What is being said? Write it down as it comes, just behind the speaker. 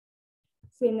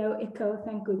No echo,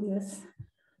 thank goodness.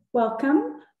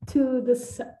 Welcome to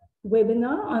this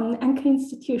webinar on anchor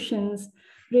institutions.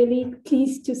 Really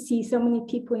pleased to see so many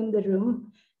people in the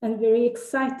room and very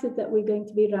excited that we're going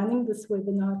to be running this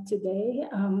webinar today.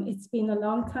 It's been a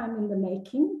long time in the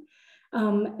making,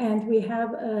 and we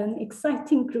have an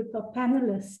exciting group of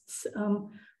panelists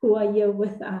who are here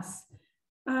with us.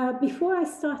 Before I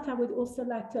start, I would also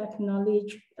like to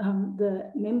acknowledge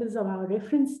the members of our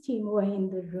reference team who are in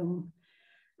the room.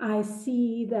 I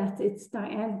see that it's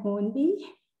Diane Hornby,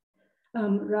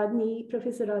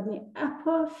 Professor Rodney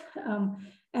Appoff,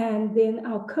 and then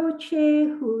our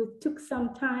co-chair who took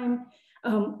some time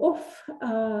off,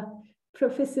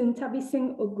 Professor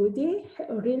Ntabiseng Ogude.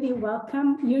 Really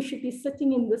welcome. You should be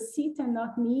sitting in the seat and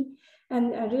not me.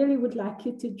 And I really would like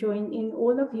you to join in,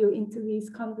 all of you, into these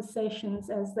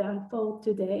conversations as they unfold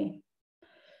today.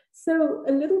 So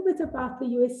a little bit about the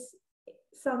US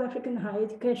South African Higher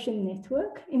Education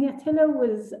Network. Inyatelo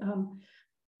was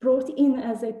brought in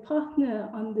as a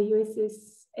partner on the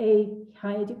USSA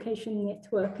Higher Education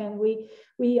Network, and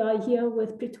we are here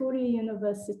with Pretoria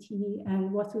University,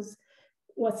 and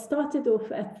what started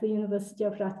off at the University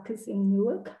of Rutgers in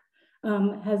Newark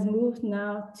has moved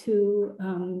now to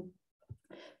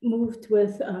moved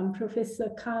with Professor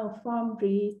Kyle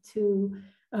Farmbry to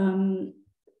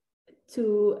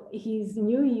his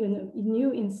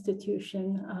new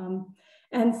institution.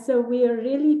 And so we are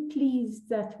really pleased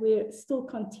that we're still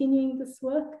continuing this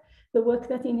work. The work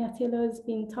that Inyatelo has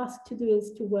been tasked to do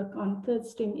is to work on third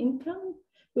stream income,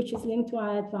 which is linked to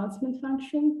our advancement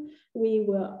function. We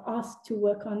were asked to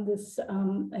work on this,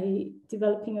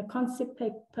 developing a concept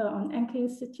paper on anchor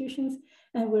institutions.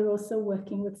 And we're also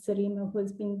working with Sarima, who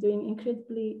has been doing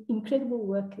incredible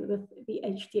work with the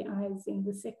HDIs in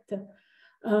the sector.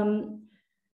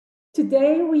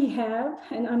 Today we have,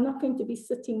 and I'm not going to be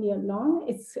sitting here long,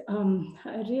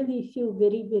 I really feel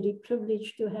very, very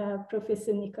privileged to have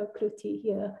Professor Nico Kluti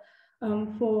here.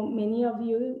 For many of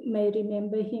you may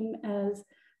remember him as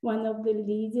one of the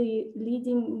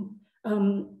leading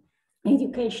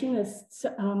educationists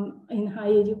in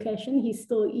higher education. He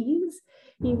still is.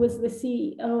 He was the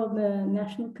CEO of the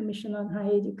National Commission on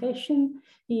Higher Education.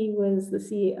 He was the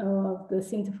CEO of the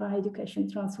Center for Higher Education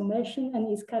Transformation, and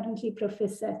he's currently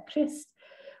professor at CREST,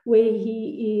 where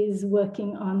he is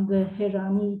working on the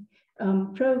Herani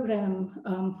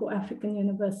program for African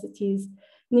universities.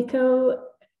 Nico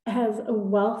has a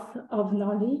wealth of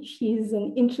knowledge. He's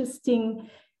an interesting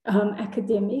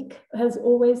academic, has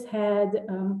always had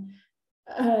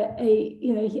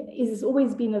he's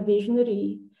always been a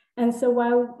visionary. And so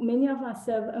while many of us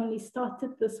have only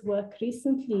started this work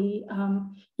recently,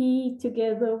 he,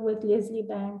 together with Leslie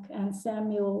Bank and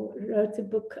Samuel, wrote a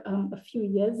book a few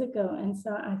years ago. And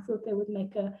so I thought they would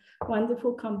make a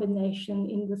wonderful combination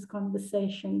in this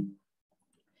conversation.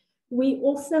 We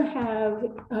also have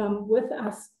with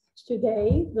us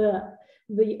today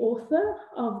the author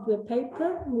of the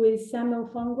paper, who is Samuel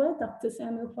Fongwa, Dr.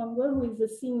 Samuel Fongwa, who is a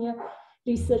senior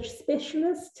research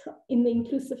specialist in the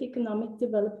Inclusive Economic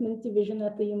Development Division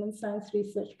at the Human Science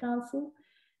Research Council,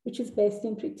 which is based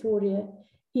in Pretoria.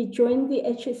 He joined the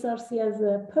HSRC as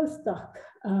a postdoc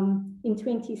in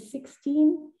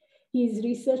 2016. His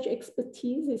research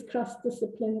expertise is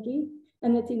cross-disciplinary,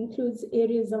 and it includes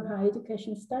areas of higher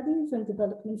education studies and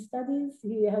development studies.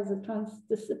 He has a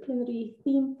transdisciplinary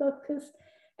theme focus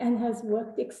and has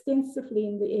worked extensively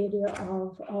in the area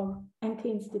of anchor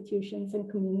institutions and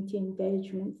community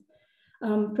engagement.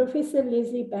 Professor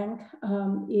Leslie Bank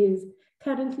is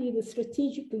currently the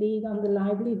strategic lead on the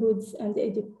livelihoods and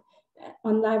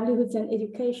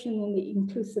education in the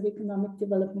Inclusive Economic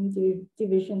Development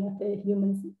Division at the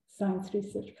Human Science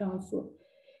Research Council.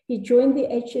 He joined the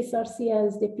HSRC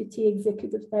as Deputy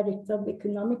Executive Director of the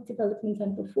Economic Development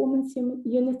and Performance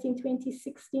Unit in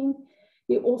 2016.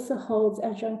 He also holds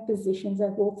adjunct positions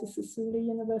at Walter Sisulu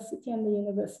University and the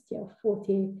University of Fort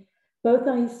Hare. Both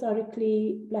are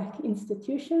historically Black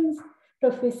institutions.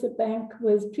 Professor Bank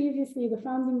was previously the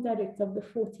founding director of the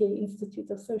Fort Hare Institute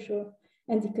of Social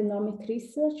and Economic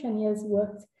Research, and he has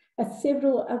worked at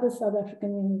several other South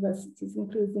African universities,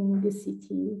 including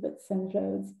UCT, Wits and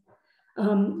Rhodes.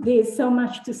 There's so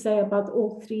much to say about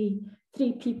all three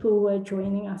people who are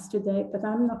joining us today, but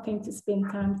I'm not going to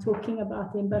spend time talking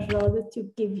about them, but rather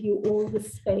to give you all the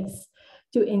space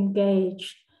to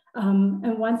engage.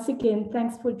 And once again,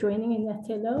 thanks for joining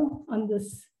Inyatelo on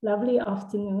this lovely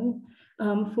afternoon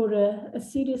for a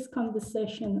serious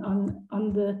conversation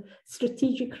on the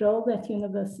strategic role that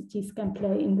universities can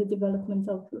play in the development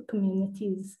of the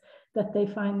communities that they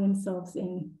find themselves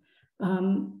in.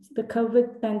 The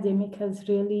COVID pandemic has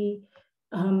really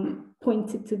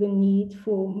pointed to the need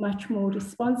for much more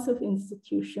responsive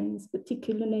institutions,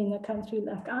 particularly in a country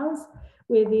like ours,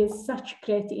 where there's such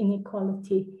great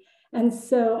inequality. And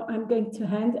so I'm going to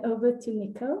hand over to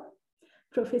Nico.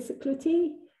 Professor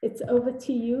Kluti, it's over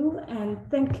to you, and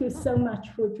thank you so much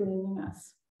for joining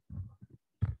us.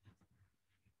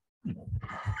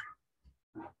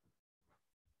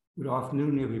 Good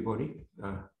afternoon, everybody.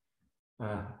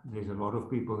 There's a lot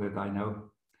of people that I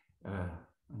know,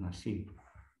 and I see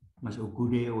Ms.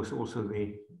 Okude was also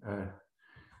there.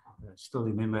 Still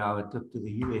remember our trip to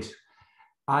the US.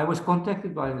 I was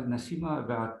contacted by Nasima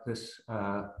about this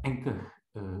anchor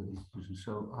institution,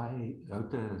 so I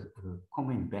wrote a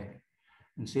comment back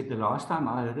and said the last time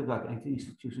I heard about anchor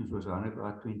institutions was around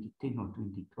about 2010 or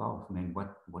 2012. Man,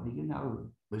 what are you now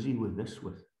busy with this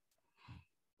with?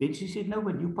 Then she said, no,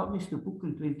 but you published a book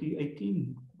in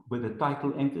 2018 with the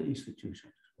title Anchor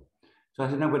Institutions. So I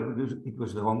said, no, but it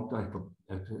was the wrong title.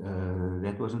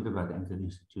 That wasn't about anchor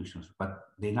institutions. But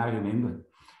then I remember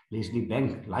Leslie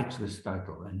Bank likes this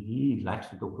title, and he likes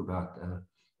to talk about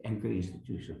anchor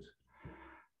institutions.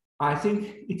 I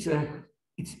think it's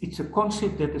a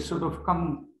concept that has sort of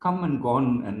come and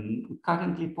gone, and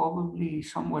currently probably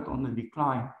somewhat on the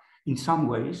decline in some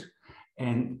ways,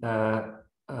 and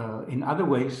in other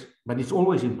ways, but it's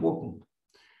always important.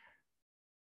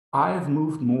 I have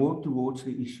moved more towards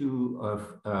the issue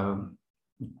of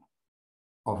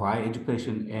higher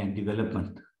education and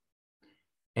development.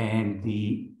 And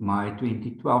my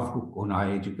 2012 book on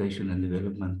higher education and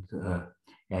development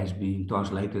has been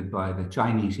translated by the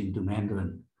Chinese into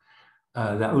Mandarin.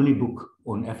 The only book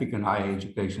on African higher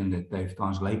education that they've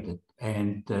translated.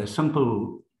 And the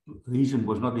simple reason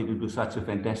was not that it was such a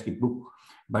fantastic book,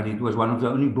 but it was one of the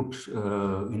only books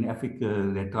in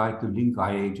Africa that tried to link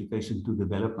higher education to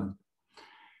development.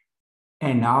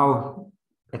 And now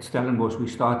at Stellenbosch, we're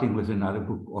starting with another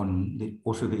book on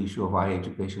also the issue of higher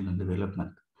education and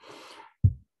development.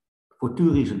 For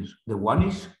two reasons. The one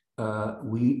is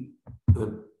we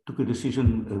took a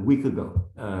decision a week ago.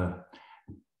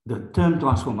 The term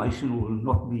transformation will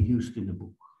not be used in the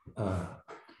book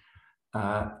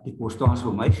because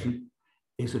transformation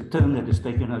is a term that has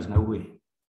taken us nowhere.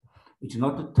 It's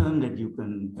not a term that you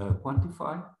can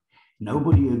quantify.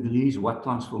 Nobody agrees what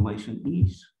transformation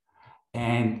is.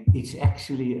 And it's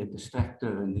actually a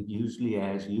distractor, and it usually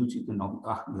has huge economic,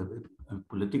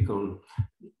 political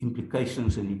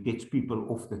implications, and it gets people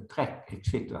off the track,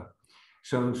 etc.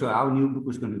 So our new book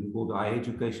is going to be called Higher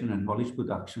Education and Knowledge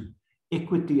Production,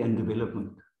 Equity and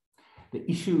Development.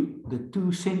 The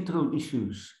two central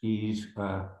issues is,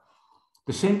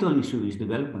 the central issue is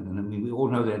development. And I mean, we all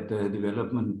know that the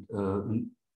development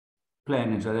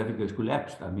plan in South Africa has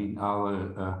collapsed. I mean,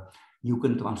 you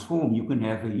can transform, you can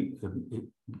have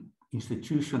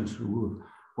institutions who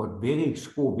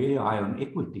score very high on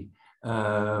equity,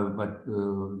 but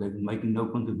they're making no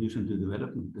contribution to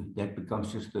development. That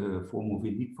becomes just a form of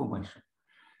elite formation.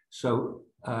 So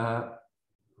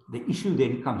the issue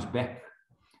then comes back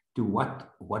to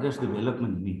what does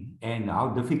development mean, and how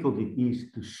difficult it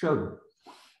is to show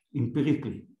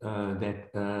empirically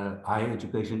that higher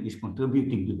education is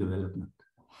contributing to development.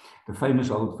 The famous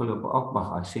old Philip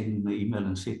Akbach, I sent him an email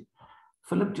and said,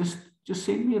 Philip, just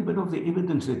send me a bit of the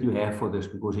evidence that you have for this,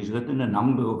 because he's written a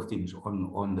number of things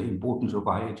on the importance of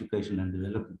higher education and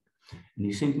development. And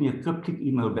he sent me a cryptic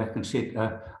email back and said,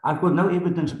 I've got no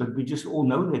evidence, but we just all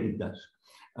know that it does.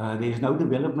 There's no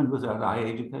development without higher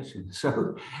education.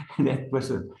 So that was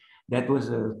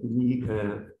to me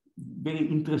very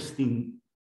interesting,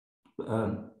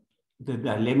 the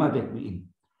dilemma that we're in.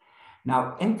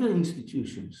 Now, anchor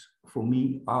institutions, for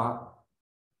me,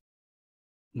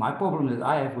 my problem that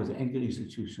I have with anchor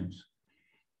institutions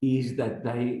is that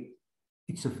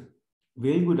it's a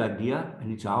very good idea,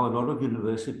 and it's how a lot of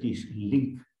universities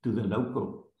link to the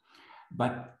local,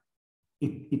 but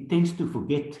it tends to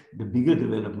forget the bigger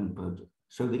development project.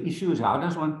 So the issue is, how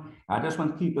does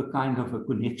one keep a kind of a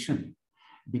connection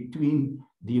between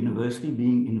the university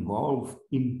being involved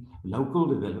in local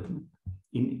development,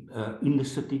 in the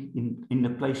city, in the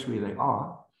place where they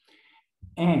are,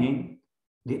 and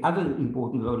the other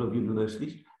important role of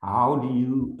universities, how do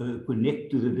you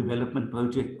connect to the development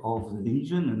project of the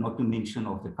region, and not to mention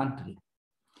of the country?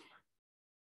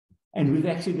 And we've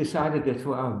actually decided that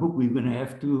for our book, we're going to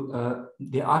have to,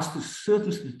 there are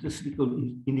certain statistical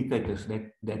indicators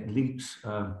that links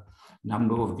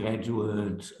number of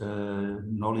graduates,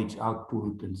 knowledge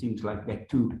output, and things like that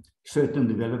to certain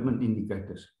development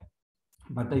indicators.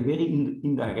 But they're very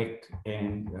indirect,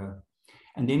 and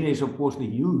then there's of course the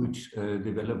huge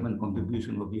development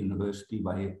contribution of the university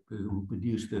by who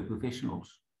produce the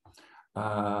professionals.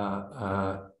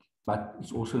 but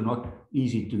it's also not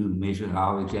easy to measure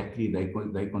how exactly they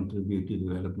contribute to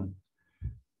development.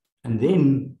 And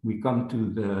then we come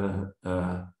to the,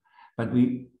 but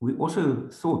we also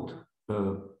thought,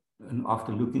 and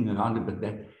after looking around a bit,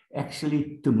 that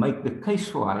actually to make the case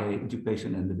for higher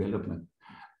education and development,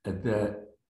 the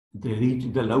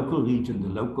local region,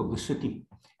 the city,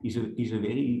 is a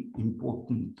very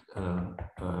important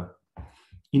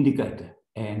indicator.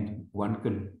 And one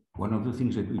of the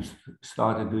things that we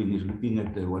started doing is looking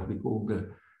at what we call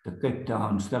the Cape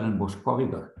Town Stellenbosch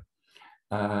corridor.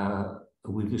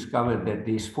 We discovered that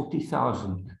there's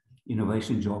 40,000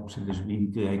 innovation jobs that has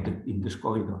been created in this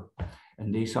corridor.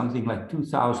 And there's something like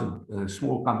 2,000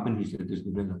 small companies that is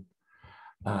developed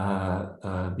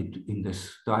in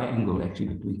this triangle, actually,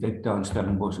 between Cape Town,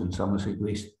 Stellenbosch, and Somerset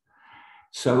West.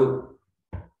 So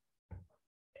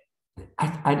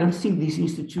I don't think these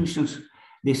institutions,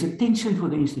 there's a tension for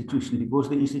the institution because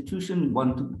the institution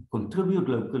wants to contribute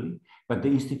locally, but the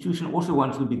institution also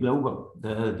wants to be global.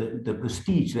 The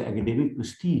prestige, the academic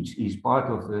prestige, is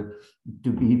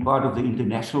to be part of the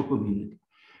international community.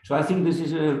 So I think this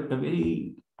is I'm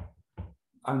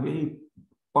very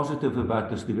positive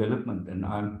about this development,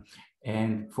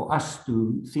 and for us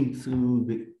to think through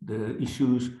the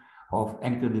issues of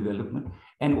anchor development,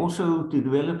 and also to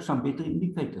develop some better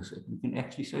indicators that we can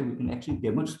actually say, we can actually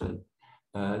demonstrate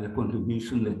the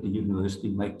contribution that the university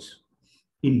makes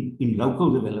in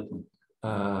local development,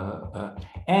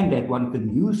 and that one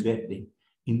can use that then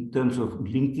in terms of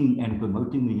linking and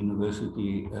promoting the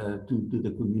university to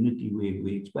the community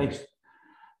where it's based.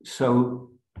 So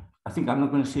I think I'm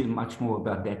not going to say much more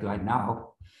about that right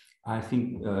now. I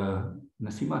think,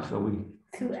 Nasima, shall we?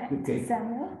 To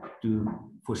Samuel?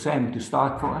 For Sam to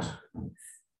start for us.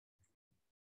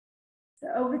 So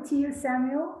over to you,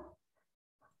 Samuel.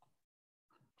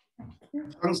 Thank you.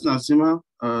 Thanks, Nasima.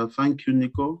 Thank you,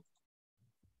 Nico.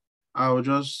 I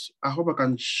hope I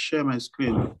can share my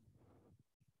screen.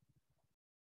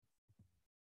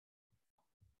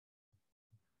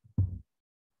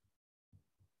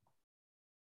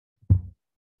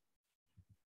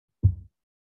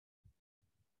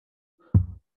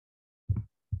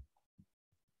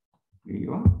 There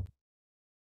you are.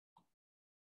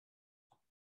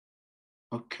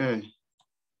 Okay.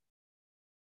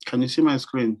 Can you see my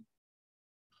screen?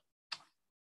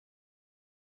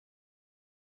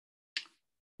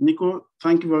 Nico,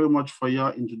 thank you very much for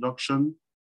your introduction.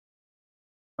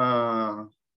 I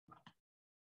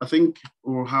think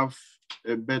we'll have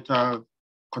a better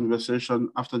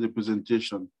conversation after the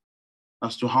presentation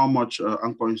as to how much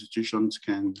anchor institutions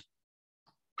can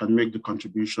make the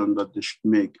contribution that they should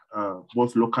make,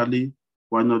 both locally,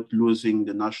 while not losing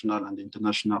the national and the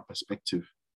international perspective.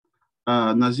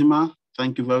 Nazima,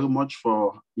 thank you very much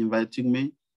for inviting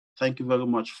me. Thank you very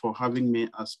much for having me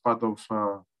as part of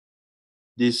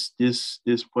this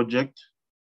project.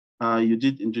 You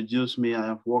did introduce me. I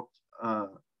have worked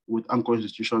with anchor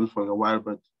institutions for a while,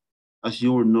 but as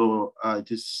you will know,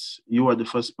 you are the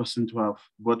first person to have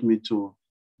brought me to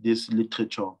this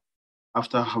literature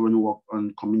after having worked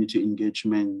on community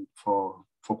engagement for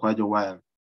quite a while.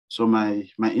 So my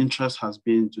interest has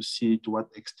been to see to what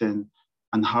extent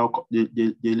and how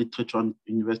the literature on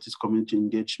universities community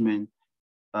engagement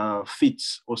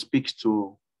fits or speaks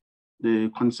to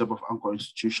the concept of anchor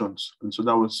institutions. And so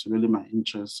that was really my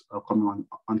interest coming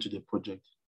onto the project.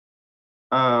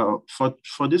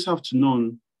 For this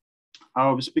afternoon,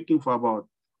 I'll be speaking for about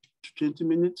 20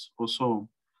 minutes or so.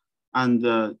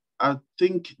 And I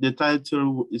think the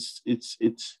title it's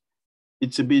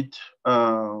a bit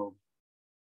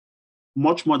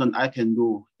much more than I can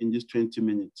do in this 20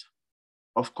 minutes.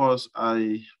 Of course,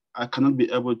 I cannot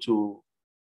be able to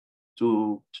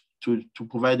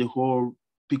provide the whole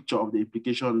picture of the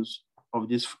implications of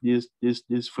this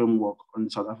framework on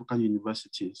South African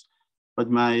universities. But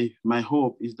my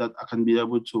hope is that I can be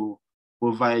able to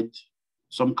provide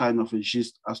some kind of a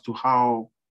gist as to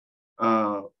how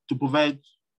to provide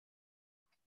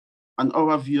an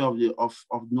overview of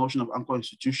the notion of anchor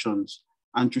institutions,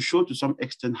 and to show to some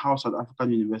extent how South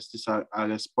African universities are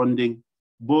responding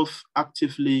both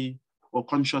actively or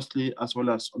consciously, as well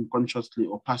as unconsciously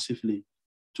or passively,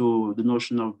 to the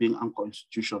notion of being anchor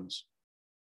institutions.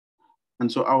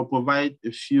 And so I will provide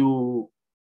a few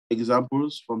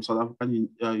examples from South African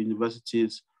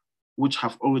universities which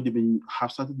have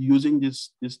started using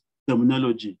this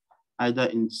terminology, either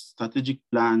in strategic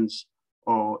plans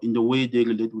or in the way they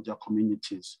relate with their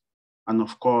communities. And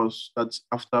of course, that's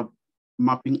after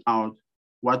mapping out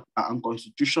what are anchor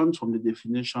institutions from the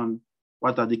definition,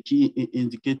 what are the key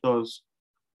indicators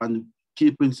and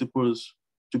key principles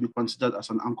to be considered as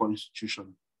an anchor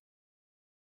institution.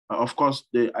 Of course,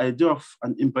 the idea of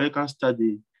an empirical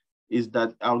study is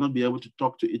that I will not be able to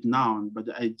talk to it now, but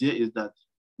the idea is that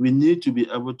we need to be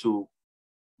able to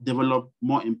develop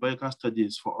more empirical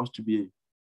studies for us to be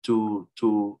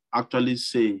to actually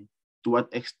say to what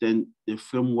extent the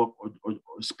framework or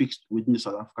speaks within the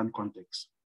South African context.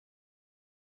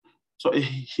 So a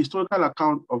historical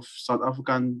account of South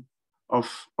African,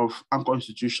 of anchor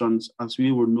institutions, as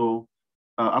we will know,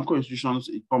 anchor institutions,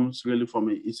 it comes really from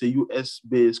it's a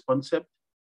US-based concept,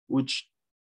 which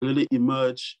really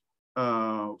emerged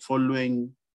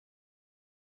following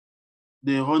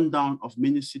the rundown of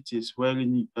many cities where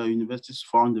universities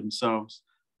found themselves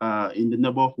in the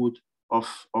neighborhood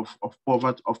of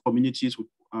poverty, of communities with,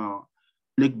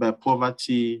 plagued by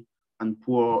poverty and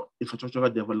poor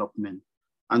infrastructural development.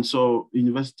 And so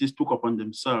universities took upon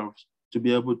themselves to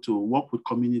be able to work with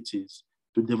communities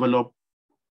to develop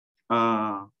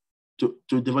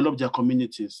develop their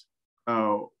communities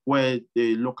where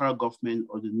the local government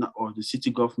or the city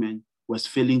government was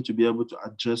failing to be able to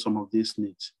address some of these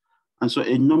needs. And so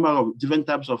a number of different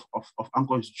types of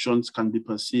anchor institutions can be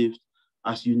perceived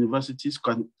as universities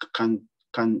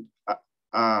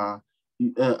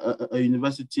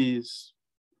universities,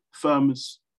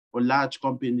 firms, or large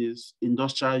companies,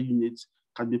 industrial units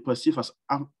can be perceived as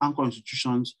anchor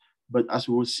institutions, but as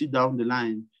we will see down the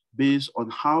line, based on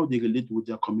how they relate with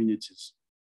their communities.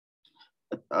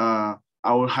 I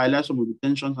will highlight some of the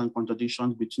tensions and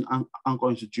contradictions between anchor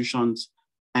institutions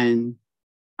and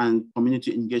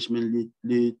community engagement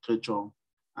literature,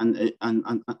 and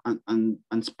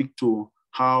speak to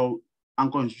how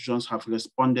anchor institutions have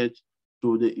responded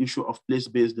to the issue of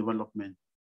place-based development.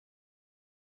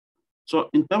 So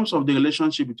in terms of the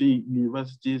relationship between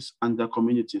universities and their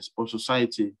communities or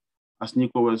society, as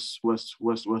Nico was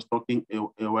talking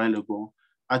a while ago,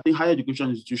 I think higher education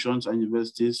institutions and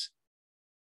universities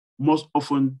most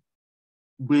often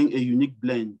bring a unique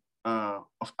blend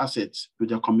of assets to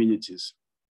their communities.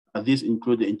 These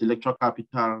include the intellectual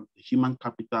capital, the human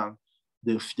capital,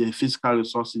 the physical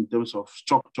resource in terms of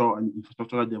structure and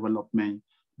infrastructural development,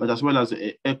 but as well as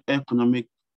the economic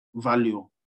value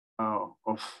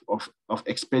of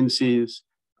expenses,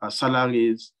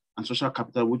 salaries, and social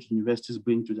capital which universities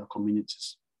bring to their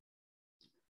communities.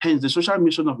 Hence, the social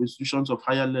mission of institutions of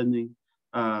higher learning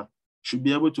should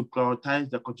be able to prioritize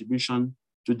their contribution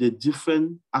to the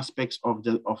different aspects of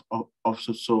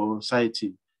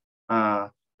society.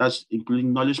 That's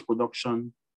including knowledge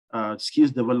production,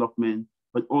 skills development,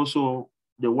 but also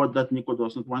the word that Nico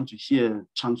does not want to hear,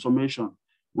 transformation,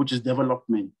 which is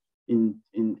development in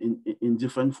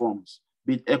different forms,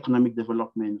 be it economic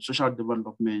development, social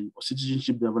development, or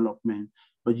citizenship development.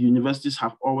 But universities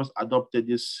have always adopted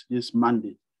this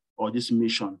mandate or this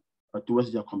mission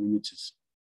towards their communities.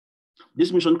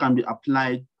 This mission can be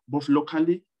applied both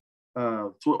locally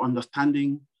through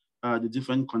understanding the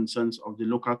different concerns of the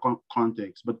local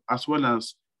context, but as well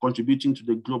as contributing to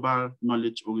the global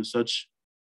knowledge or research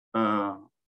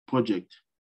project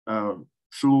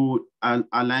through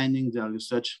aligning their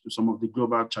research to some of the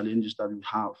global challenges that we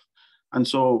have. And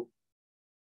so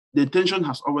the tension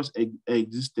has always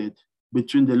existed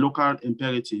between the local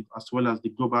imperative as well as the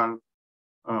global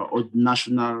or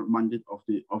national mandate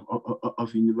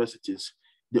of universities.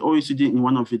 The OECD, in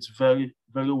one of its very,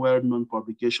 very well-known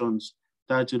publications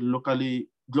titled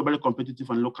Globally Competitive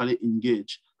and Locally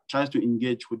Engaged, tries to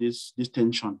engage with this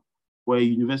tension where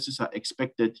universities are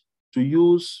expected to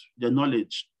use their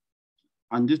knowledge,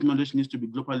 and this knowledge needs to be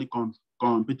globally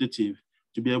competitive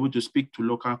to be able to speak to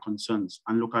local concerns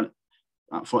and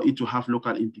for it to have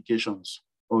local implications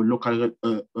or local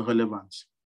relevance.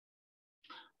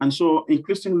 And so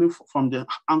increasingly from the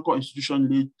anchor institution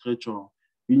literature,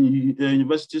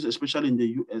 universities, especially in the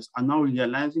US, are now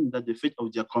realizing that the fate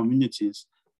of their communities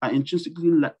are intrinsically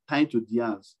tied to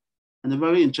theirs. And a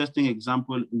very interesting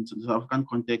example in the South African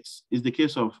context is the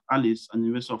case of Alice and the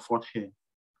University of Fort Hare.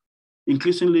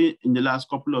 Increasingly, in the last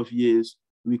couple of years,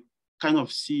 we kind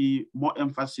of see more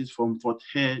emphasis from Fort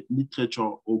Hare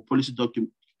literature or policy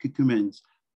documents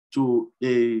to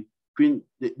the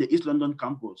East London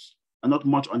campus, and not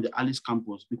much on the Alice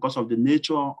campus because of the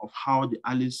nature of how the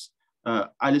Alice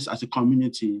as a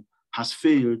community has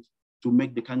failed to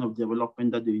make the kind of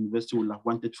development that the university would have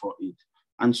wanted for it.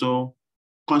 And so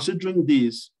considering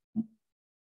this,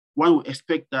 one would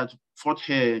expect that Fort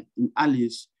Hare in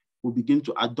Alice will begin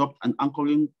to adopt an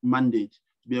anchoring mandate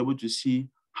to be able to see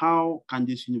how can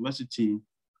this university,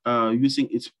 using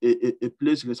a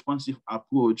place-responsive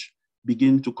approach,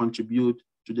 begin to contribute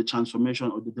to the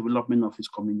transformation or the development of its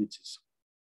communities.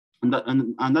 And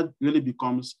that really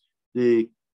becomes the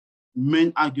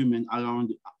main argument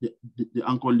around the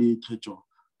anchor literature.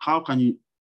 how can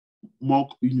more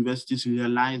universities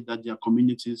realize that their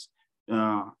communities,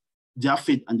 their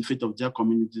fate and the fate of their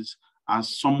communities are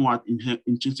somewhat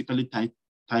intrinsically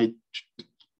tied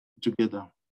together.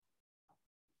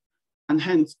 And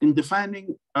hence, in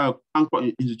defining anchor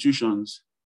institutions,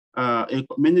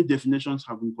 many definitions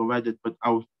have been provided, but I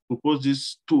will propose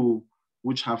these two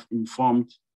which have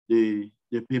informed the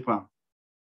paper.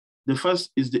 The first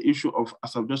is the issue of,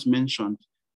 as I've just mentioned,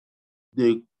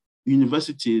 the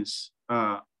universities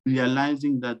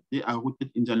realizing that they are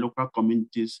rooted in their local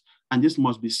communities, and this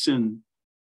must be seen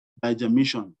by their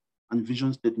mission and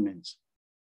vision statements.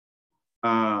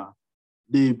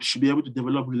 They should be able to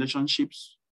develop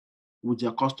relationships with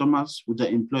their customers, with their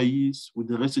employees, with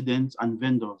the residents and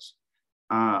vendors.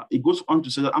 It goes on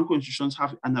to say that anchor institutions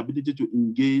have an ability to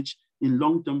engage in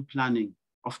long-term planning,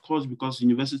 of course, because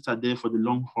universities are there for the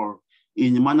long haul,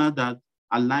 in a manner that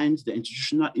aligns the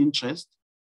institutional interest,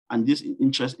 and these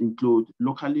interests include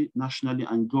locally, nationally,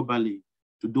 and globally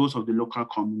to those of the local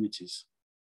communities.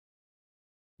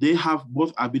 They have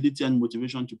both ability and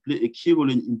motivation to play a key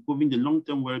role in improving the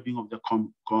long-term well-being of their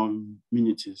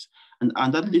communities.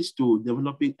 And that leads to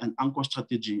developing an anchor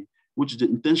strategy, which is the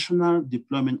intentional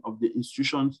deployment of the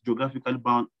institution's geographically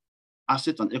bound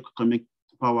assets and economic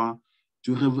power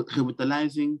to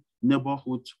revitalizing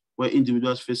neighborhoods where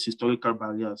individuals face historical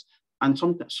barriers. And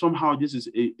somehow this is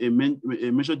a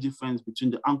major difference between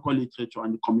the anchor literature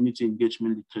and the community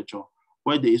engagement literature,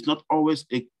 where there is not always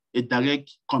a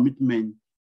direct commitment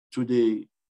to the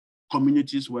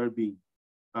community's well-being,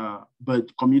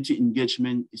 but community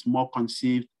engagement is more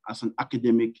conceived as an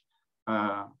academic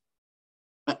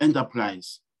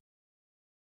enterprise.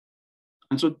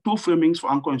 And so two framings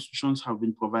for anchor institutions have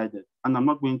been provided, and I'm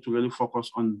not going to really focus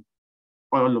on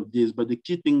all of this, but the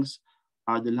key things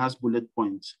are the last bullet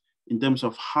points in terms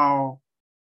of how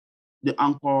the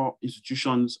anchor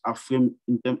institutions are framed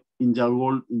in their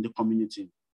role in the community.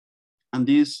 And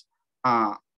these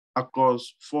are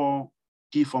across four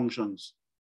key functions.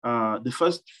 The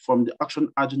first, from the action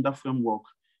agenda framework,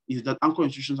 is that anchor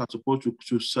institutions are supposed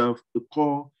to serve a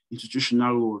core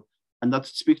institutional role, and that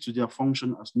speaks to their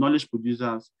function as knowledge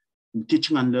producers in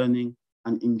teaching and learning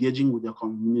and engaging with their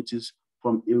communities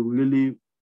from a really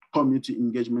community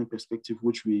engagement perspective,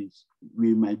 which we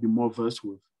might be more versed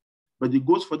with. But it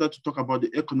goes further to talk about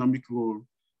the economic role,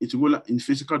 its role in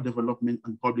physical development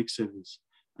and public service.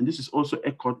 And this is also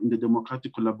echoed in the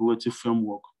democratic collaborative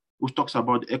framework, which talks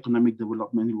about the economic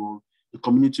development role, the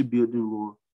community building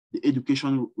role, the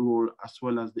education role, as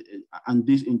well as and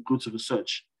this includes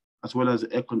research, as well as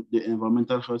the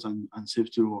environmental health and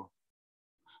safety role.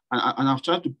 And I've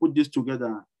tried to put this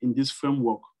together in this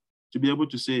framework to be able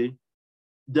to say,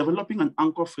 developing an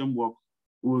anchor framework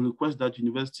will request that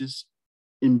universities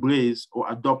embrace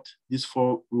or adopt these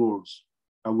four roles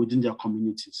within their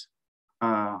communities.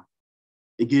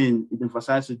 Again, it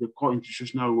emphasizes the core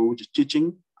institutional role, which is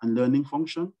teaching and learning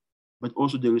function, but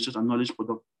also the research and knowledge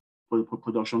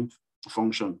production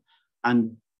function.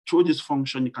 And through this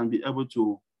function, it can be able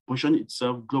to position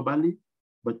itself globally,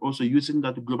 but also using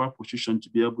that global position to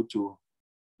be able to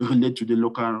relate to the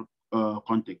local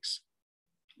context.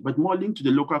 But more linked to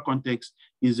the local context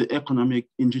is the economic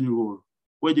engine role,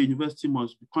 where the university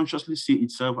must consciously see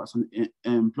itself as an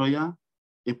employer,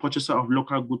 a purchaser of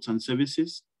local goods and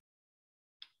services,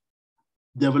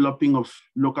 developing of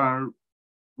local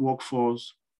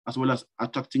workforce, as well as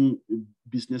attracting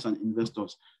business and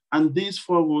investors. And these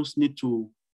four roles need to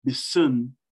be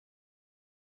seen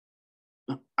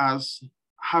as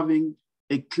having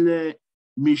a clear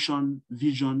mission,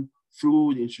 vision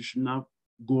through the institutional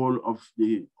goal of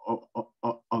the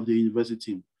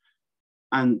university.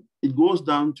 And it goes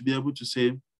down to be able to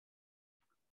say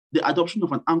the adoption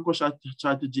of an anchor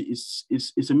strategy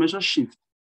is a major shift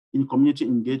in community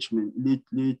engagement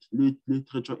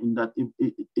literature, in that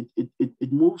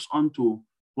it moves on to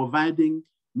providing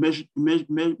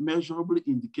measurable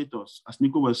indicators, as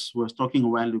Nico was talking a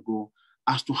while ago,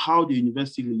 as to how the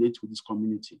university relates with this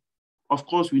community. Of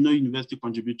course, we know university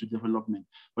contribute to development,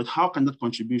 but how can that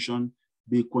contribution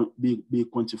be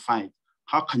quantified?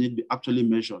 How can it be actually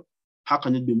measured? How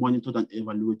can it be monitored and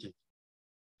evaluated?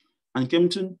 And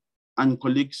Kempton and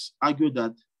colleagues argue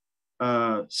that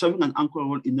serving an anchor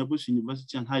role enables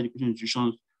university and higher education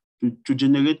institutions to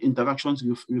generate interactions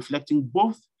reflecting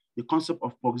both the concept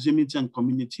of proximity and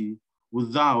community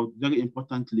without, very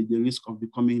importantly, the risk of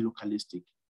becoming localistic.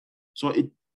 So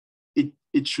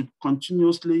it should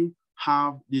continuously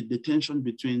have the tension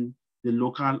between the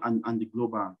local and the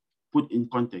global put in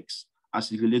context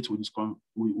as it relates with this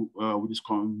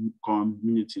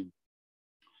community.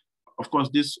 Of course,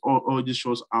 all this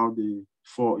shows how the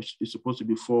four. It's supposed to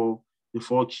be the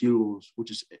four key roles,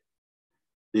 which is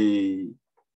the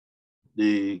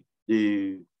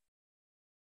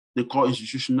core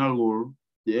institutional role,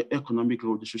 the economic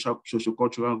role, the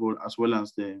socio-cultural role, as well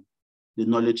as the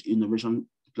knowledge innovation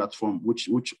platform, which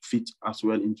fits as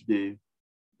well into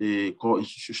the core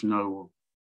institutional role.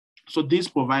 So this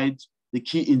provides the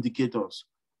key indicators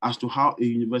as to how a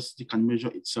university can measure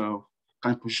itself,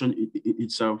 can position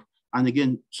itself. And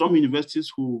again, some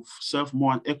universities who serve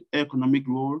more an economic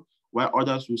role, while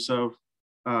others will serve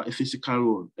a physical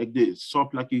role, like the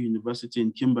Soplaki University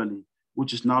in Kimberley,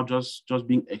 which is now just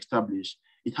being established.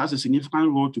 It has a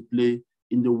significant role to play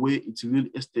in the way its real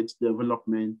estate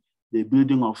development, the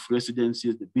building of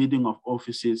residences, the building of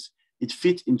offices. It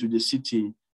fits into the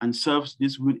city and serves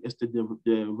this real estate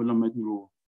development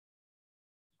role.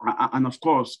 And of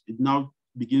course, it now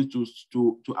begins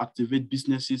to activate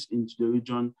businesses into the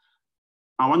region.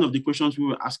 And one of the questions we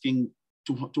were asking,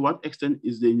 to what extent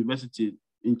is the university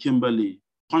in Kimberley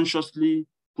consciously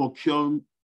procuring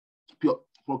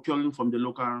from the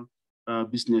local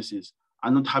businesses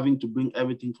and not having to bring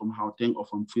everything from Gauteng or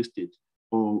from Free State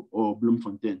or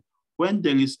Bloemfontein? When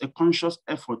there is a conscious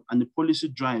effort and a policy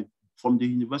drive from the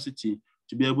university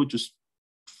to be able to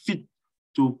fit,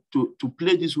 to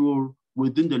play this role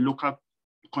within the local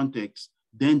context,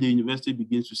 then the university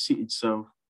begins to see itself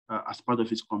as part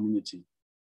of its community.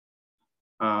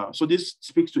 So this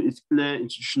speaks to its clear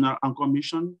institutional anchor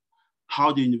mission,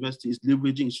 how the university is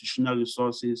leveraging institutional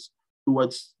resources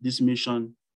towards this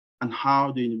mission, and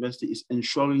how the university is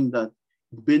ensuring that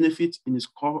it benefits in its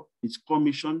core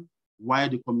mission, while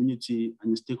the community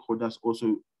and the stakeholders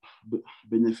also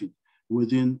benefit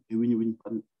within a win-win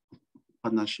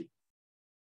partnership.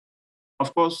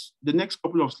 Of course, the next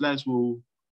couple of slides will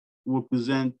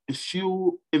present a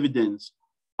few evidence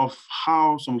of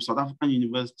how some South African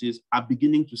universities are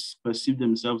beginning to perceive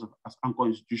themselves as anchor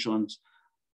institutions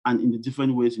and in the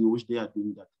different ways in which they are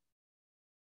doing that.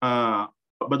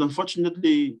 But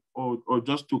unfortunately, or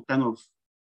just to kind of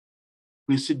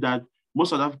precede that,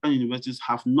 most South African universities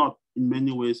have not in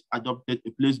many ways adopted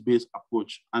a place-based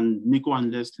approach. And Nico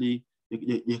and Leslie,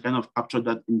 they kind of captured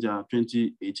that in their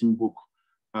 2018 book.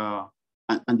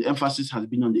 And the emphasis has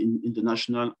been on the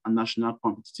international and national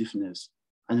competitiveness.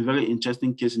 And a very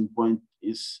interesting case in point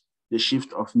is the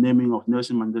shift of naming of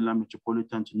Nelson Mandela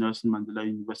Metropolitan to Nelson Mandela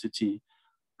University,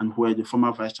 and where the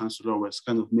former Vice Chancellor was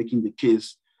kind of making the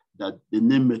case that the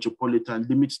name Metropolitan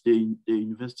limits the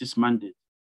university's mandate.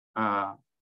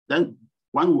 Then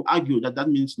one will argue that that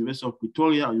means University of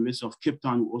Pretoria or University of Cape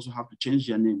Town will also have to change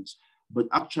their names. But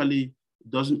actually, it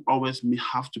doesn't always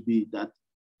have to be that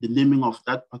the naming of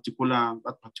that particular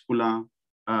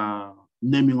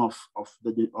naming of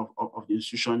the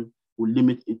institution will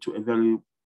limit it to a very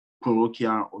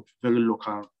parochial or very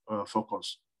local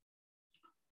focus.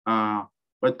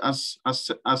 But as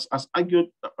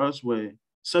argued elsewhere,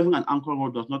 serving an anchor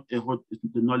role does not erode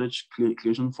the knowledge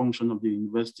creation function of the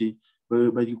university, but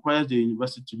it requires the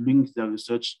university to link their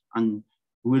research and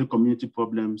real community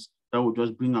problems that will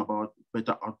just bring about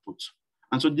better outputs.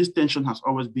 And so this tension has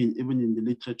always been, even in the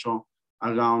literature,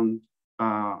 around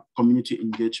community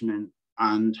engagement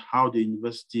and how the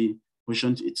university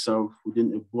positions itself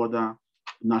within a broader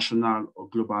national or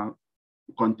global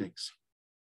context.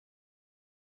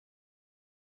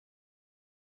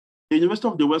 The University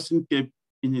of the Western Cape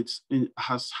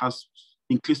has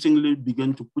increasingly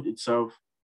begun to put itself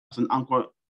as an anchor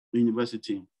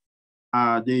university.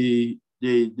 The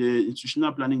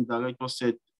institutional planning director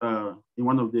said in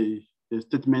one of the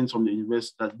statements from the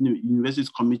university that the university is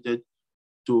committed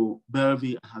to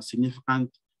Belleville and has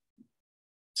significant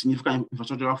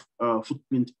infrastructural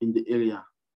footprint in the area.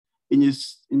 In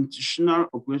its institutional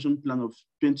operation plan of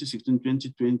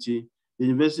 2016-2020, the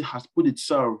university has put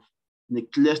itself in a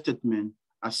clear statement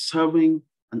as serving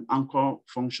an anchor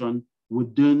function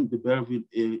within the Belleville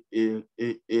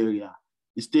area.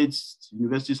 It states the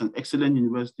university is an excellent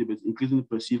university, but increasingly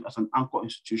perceived as an anchor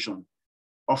institution.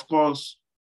 Of course,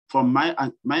 from my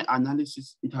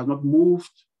analysis, it has not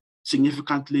moved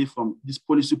significantly from this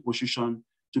policy position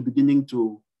to beginning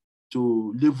to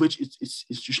leverage its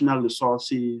institutional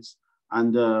resources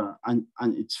and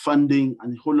its funding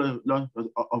and a whole lot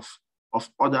of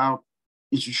other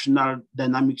institutional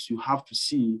dynamics you have to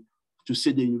see to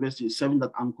say the university is serving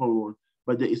that anchor role.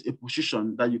 But there is a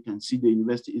position that you can see the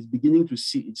university is beginning to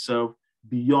see itself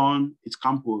beyond its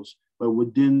campus, but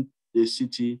within the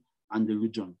city and the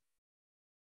region.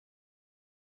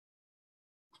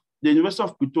 The University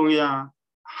of Pretoria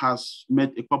has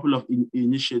made a couple of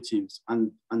initiatives,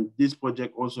 and this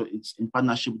project also is in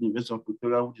partnership with the University of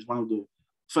Pretoria, which is one of the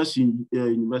first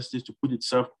universities to put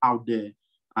itself out there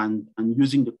and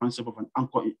using the concept of an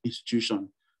anchor institution.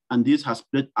 And this has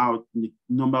played out in a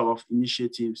number of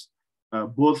initiatives,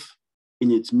 both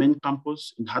in its main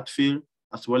campus in Hatfield,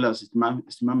 as well as its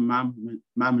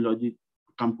Mamelodi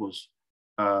campus.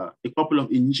 A couple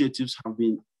of initiatives have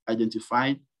been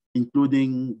identified,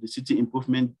 including the City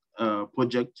Improvement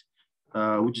Project,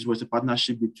 which was a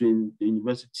partnership between the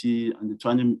university and the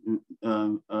Tshwane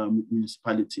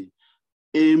municipality,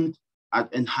 aimed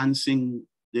at enhancing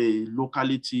the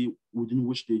locality within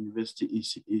which the university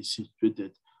is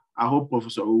situated. I hope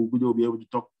Professor Ogude will be able to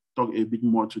talk a bit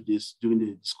more to this during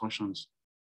the discussions.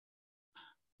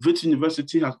 Wits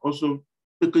University has also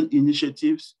taken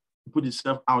initiatives to put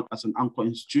itself out as an anchor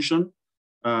institution.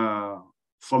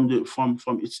 From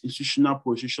its institutional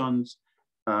positions,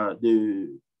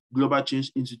 the Global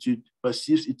Change Institute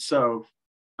perceives itself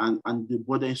and the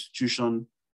broader institution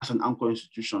as an anchor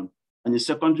institution. And the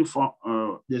secondary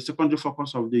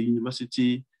focus of the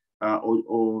university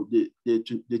or the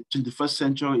 21st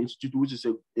Century Institute, which is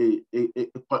a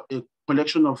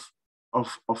collection of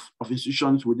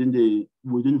institutions within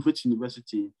Wits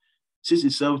University, sees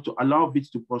itself to allow Wits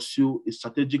to pursue a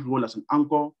strategic role as an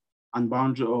anchor and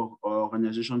boundary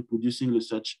organization producing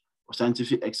research of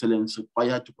scientific excellence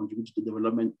required to contribute to the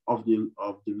development of the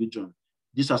region.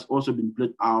 This has also been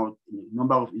played out in a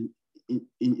number of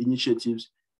initiatives,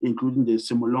 including the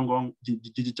Semolongo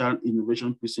Digital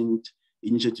Innovation Precinct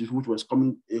initiative, which was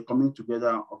coming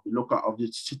together of the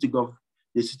city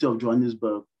of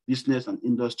Johannesburg, business and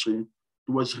industry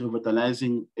towards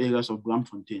revitalizing areas of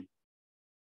Braamfontein.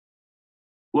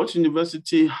 Wits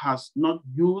University has not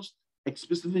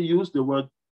explicitly used the word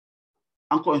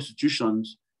anchor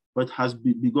institutions, but has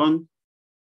begun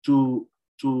to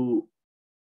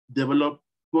develop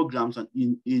programs and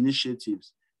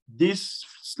initiatives. This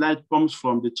slide comes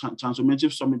from the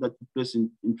Transformative Summit that took place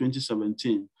in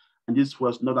 2017. And this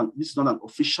is not an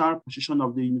official position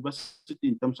of the university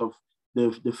in terms of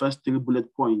the first 3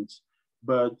 bullet points,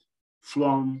 but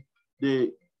from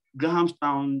the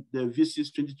Grahamstown, the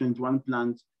VC's 2021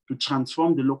 plans to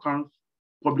transform the local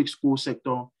public school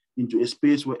sector into a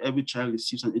space where every child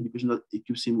receives an education that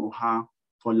equips him or her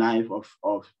for life of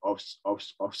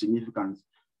significance.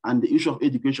 And the issue of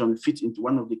education fits into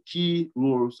one of the key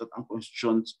roles that anchor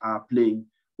institutions are playing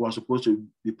or are supposed to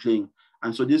be playing.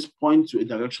 And so this points to a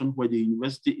direction where the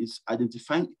university is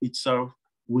identifying itself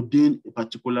within a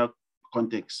particular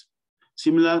context.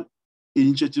 Similar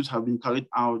initiatives have been carried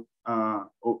out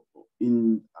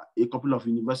in a couple of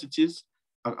universities.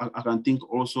 I can think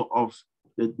also of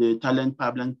the Talent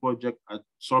Pipeline Project at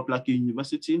Solplaatje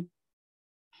University,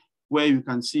 where you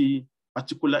can see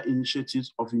particular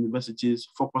initiatives of universities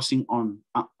focusing on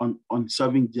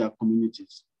serving their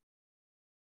communities.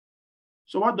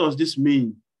 So what does this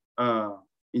mean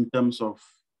in terms of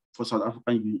for South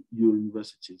African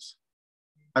universities?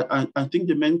 I think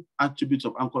the main attributes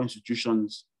of anchor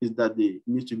institutions is that they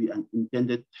need to be an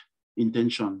intended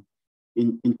mission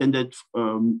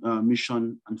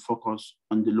and focus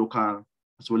on the local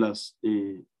as well as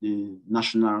the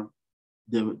national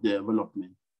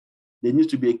development. There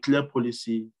needs to be a clear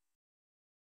policy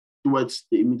towards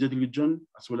the immediate region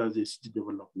as well as the city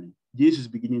development. This is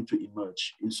beginning to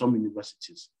emerge in some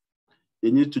universities.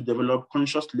 They need to develop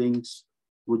conscious links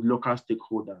with local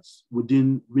stakeholders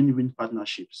within win-win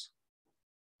partnerships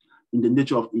in the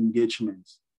nature of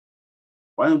engagements.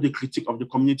 One of the critiques of the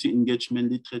community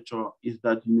engagement literature is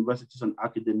that universities and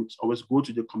academics always go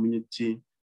to the community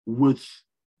with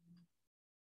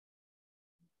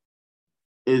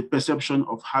a perception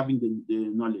of having the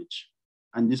knowledge.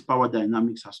 And this power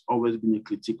dynamics has always been a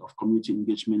critique of community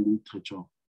engagement literature.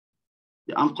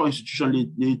 The anchor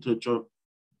institution literature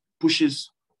pushes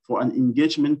for an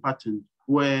engagement pattern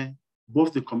where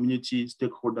both the community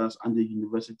stakeholders and the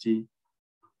university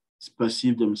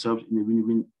perceive themselves in a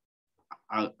win-win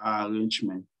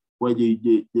arrangement, where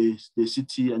the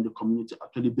city and the community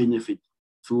actually benefit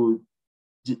through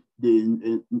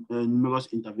the numerous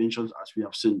interventions, as we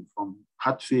have seen from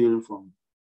Hatfield, from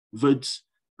Wits,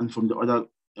 and from the other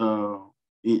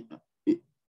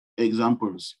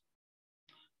examples.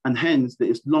 And hence, there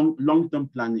is long-term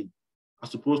planning,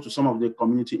 as opposed to some of the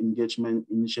community engagement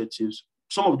initiatives.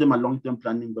 Some of them are long-term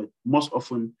planning, but most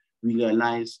often we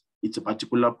realize it's a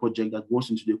particular project that goes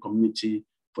into the community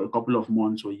for a couple of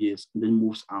months or years and then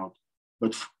moves out.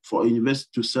 But for a university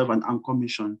to serve an anchor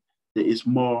mission, there is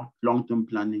more long-term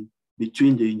planning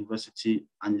between the university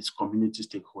and its community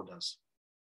stakeholders.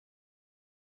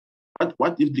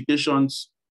 What implications,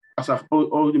 as I've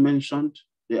already mentioned,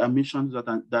 there are missions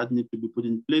that need to be put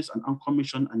in place, an anchor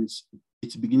mission, and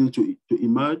it's beginning to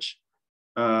emerge.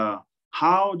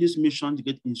 how these missions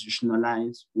get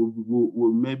institutionalized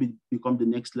will maybe become the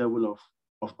next level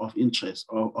of interest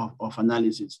or of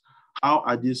analysis. How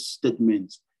are these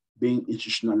statements being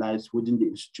institutionalized within the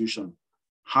institution?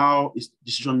 How is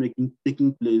decision-making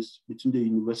taking place between the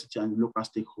university and local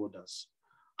stakeholders?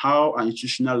 How are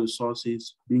institutional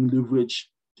resources being leveraged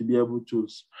to be able to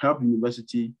help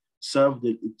university serve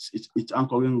its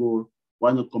anchoring role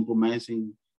while not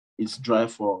compromising its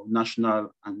drive for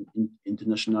national and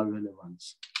international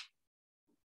relevance?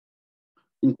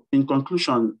 In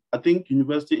conclusion, I think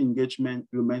university engagement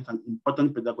remains an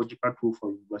important pedagogical tool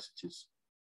for universities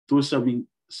through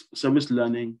service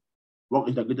learning,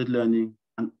 work-integrated learning,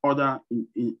 and other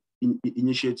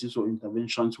initiatives or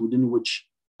interventions within which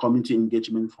community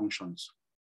engagement functions.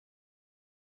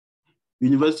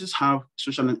 Universities have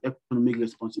social and economic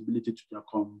responsibility to their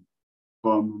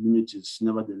communities,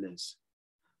 nevertheless.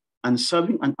 And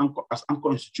serving as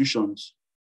anchor institutions,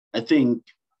 I think,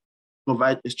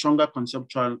 provide a stronger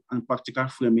conceptual and practical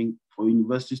framing for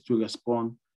universities to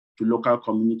respond to local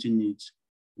community needs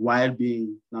while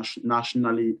being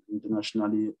nationally,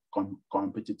 internationally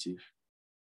competitive.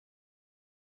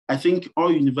 I think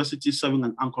all universities serving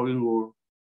an anchoring role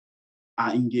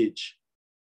are engaged,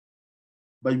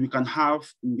 but we can have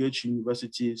engaged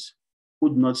universities who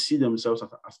do not see themselves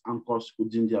as anchors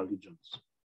within their regions.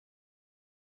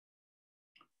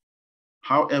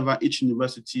 However, each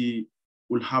university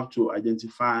will have to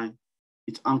identify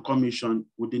its anchor mission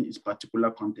within its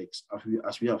particular context,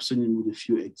 as we have seen with a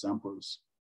few examples.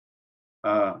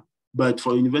 But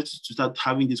for universities to start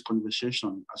having this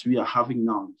conversation, as we are having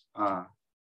now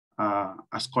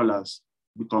as scholars,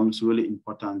 becomes really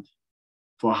important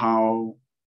for how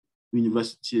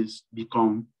universities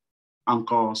become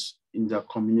anchors in their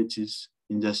communities,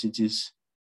 in their cities,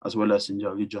 as well as in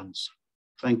their regions.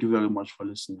 Thank you very much for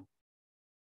listening.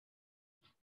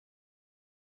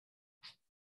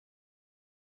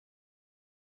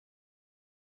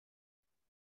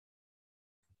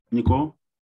 Nico?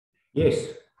 Yes.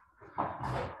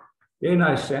 Very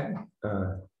nice, Sam.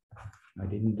 I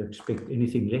didn't expect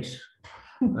anything less.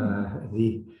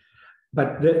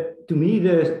 But to me,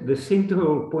 the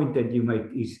central point that you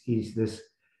make is this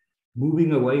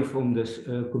moving away from this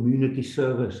community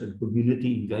service and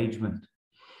community engagement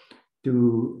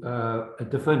to a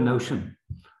different notion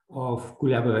of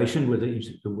collaboration with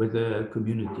the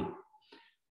community.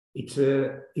 It's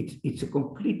a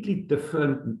completely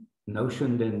different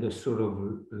notion than the sort of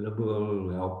liberal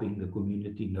helping the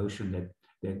community notion that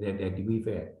we've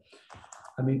had.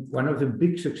 I mean, one of the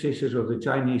big successes of the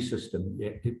Chinese system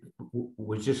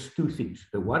was just two things.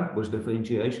 The one was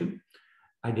differentiation,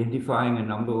 identifying a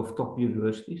number of top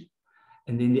universities,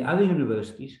 and then the other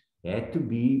universities had to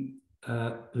be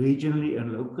regionally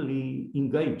and locally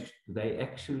engaged. They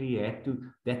actually had to,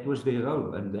 that was their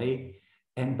role,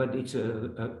 but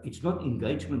it's not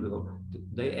engagement role.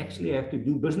 They actually have to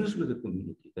do business with the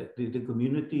community. The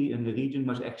community and the region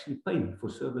must actually pay for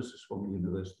services from the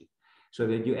university, so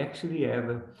that you actually have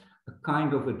a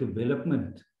kind of a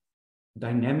development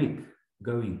dynamic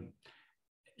going.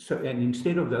 So, and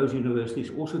instead of those universities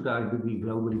also trying to be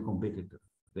globally competitive,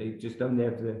 they just don't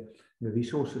have the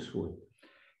resources for it.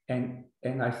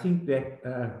 And I think that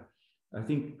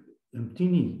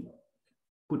Mtini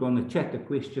put on the chat a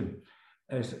question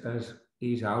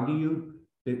is how do you,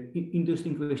 the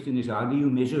interesting question is, how do you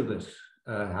measure this?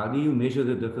 How do you measure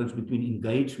the difference between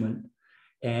engagement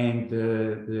and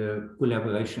the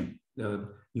collaboration?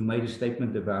 You made a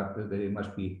statement about that there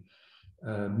must be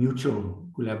mutual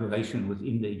collaboration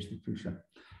within the institution.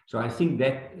 So I think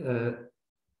that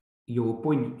your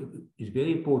point is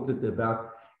very important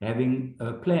about having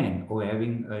a plan or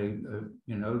having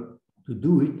to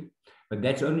do it. But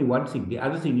that's only one thing. The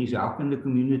other thing is, how can the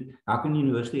community, how can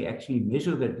university actually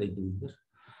measure that they do this?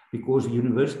 Because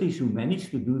universities who manage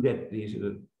to do that, there's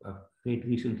read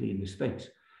recently in the States,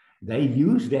 they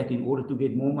use that in order to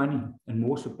get more money and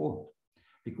more support,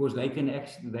 because they can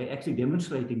actually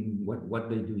demonstrating what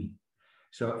they're doing.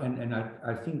 So, and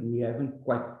I think we haven't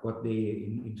quite got there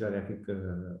in South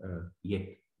Africa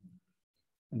yet.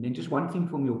 And then just one thing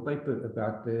from your paper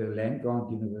about the land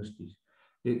grant universities.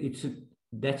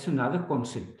 That's another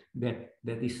concept that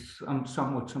is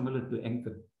somewhat similar to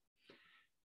anchor.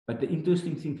 But the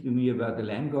interesting thing to me about the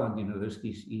land grant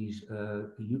universities is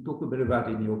you talk a bit about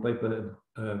in your paper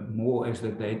more as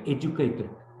that they educated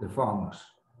the farmers.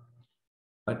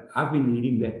 But I've been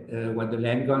reading that what the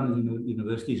land grant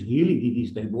universities really did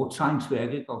is they brought science to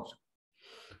agriculture.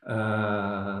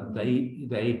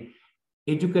 They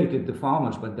educated the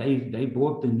farmers, but they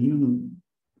brought the new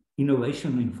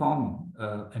innovation in farming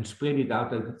and spread it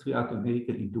out throughout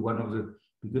America into one of the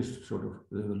biggest sort of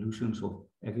revolutions of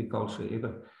agriculture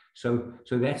ever. So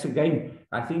that's again,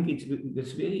 I think it's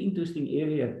a very interesting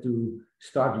area to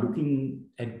start looking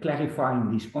and clarifying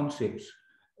these concepts,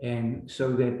 and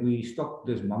so that we stop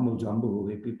this mumble jumble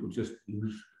where people just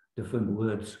use different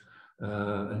words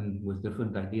and with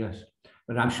different ideas.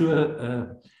 But I'm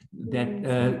sure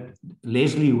that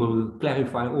Leslie will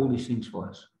clarify all these things for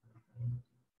us.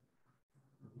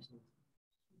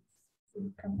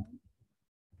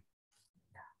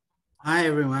 Hi,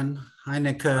 everyone. Hi,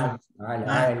 Nico.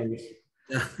 Hi.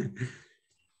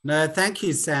 No, thank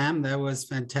you, Sam. That was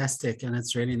fantastic. And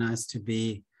it's really nice to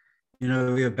be, we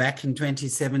were back in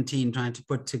 2017 trying to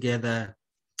put together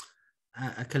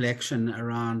a collection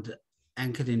around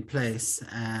Anchored in Place,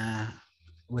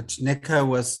 which Nico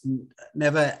was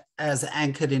never as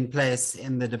anchored in place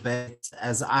in the debate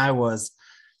as I was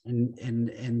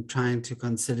in trying to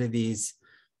consider these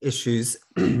issues.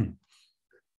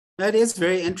 It is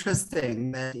very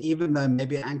interesting that even though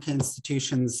maybe anchor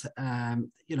institutions,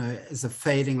 is a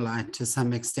fading light to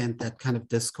some extent, that kind of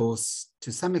discourse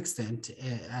to some extent,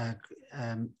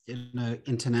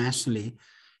 internationally,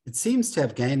 it seems to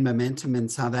have gained momentum in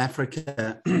South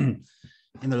Africa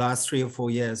in the last 3 or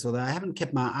 4 years, although I haven't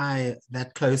kept my eye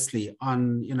that closely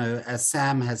on, as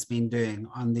Sam has been doing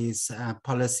on these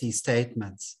policy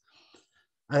statements.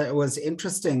 It was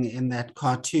interesting in that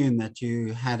cartoon that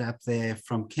you had up there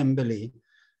from Kimberley,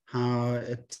 how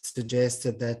it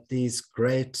suggested that these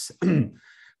great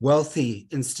wealthy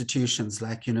institutions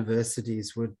like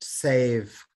universities would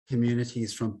save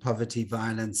communities from poverty,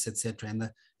 violence, etc.,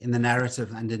 in the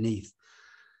narrative underneath.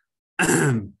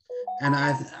 And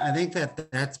I think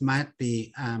that might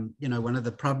be, one of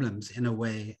the problems in a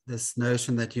way, this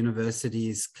notion that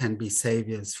universities can be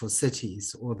saviors for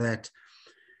cities, or that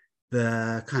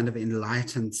the kind of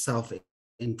enlightened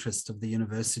self-interest of the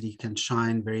university can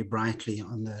shine very brightly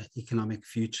on the economic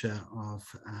future of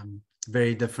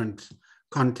very different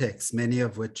contexts, many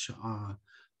of which are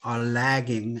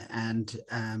lagging and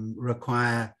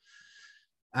require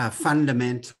a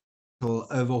fundamental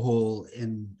overhaul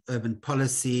in urban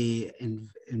policy in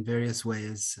various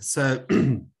ways. So,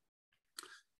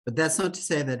 but that's not to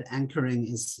say that anchoring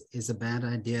is a bad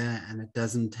idea and it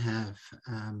doesn't have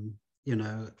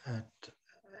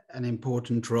an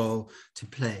important role to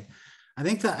play. I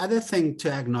think the other thing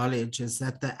to acknowledge is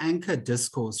that the anchor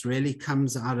discourse really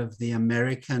comes out of the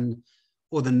American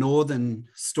or the Northern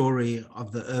story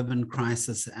of the urban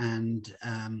crisis and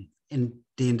in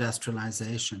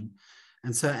deindustrialization.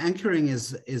 And so anchoring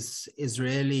is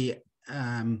really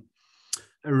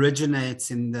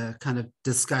originates in the kind of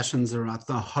discussions around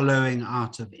the hollowing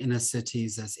out of inner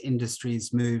cities as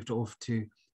industries moved off to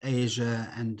Asia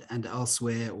and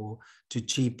elsewhere, or to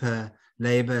cheaper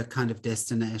labor kind of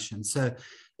destinations. So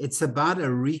it's about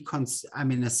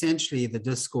essentially the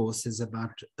discourse is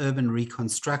about urban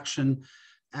reconstruction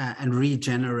and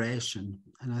regeneration.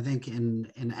 And I think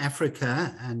in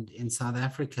Africa and in South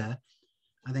Africa,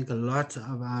 I think a lot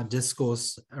of our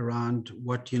discourse around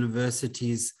what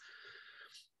universities,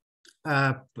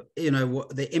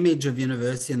 the image of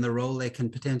university and the role they can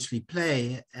potentially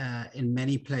play in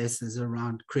many places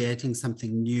around creating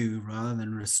something new rather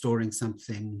than restoring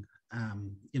something,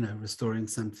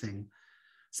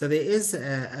 So there is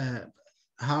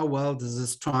how well does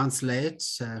this translate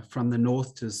from the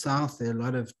north to the south? There are a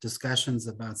lot of discussions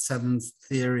about Southern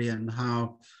theory and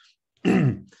how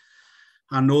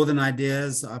our northern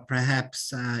ideas are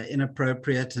perhaps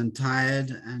inappropriate and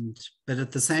tired, but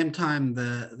at the same time,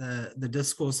 the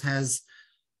discourse has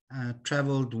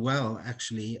traveled well,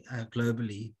 actually,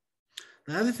 globally.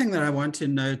 The other thing that I want to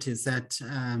note is that,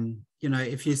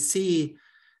 if you see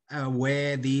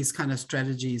where these kind of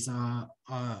strategies are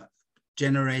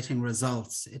generating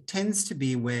results, it tends to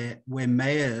be where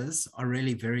mayors are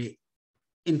really very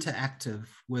interactive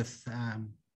with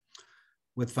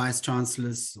vice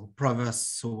chancellors or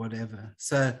provosts or whatever.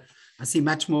 So I see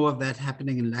much more of that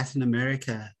happening in Latin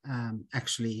America,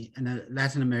 actually. In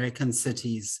Latin American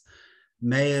cities,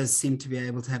 mayors seem to be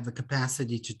able to have the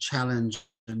capacity to challenge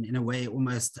and in a way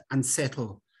almost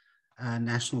unsettle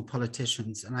national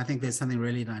politicians. And I think there's something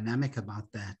really dynamic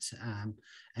about that.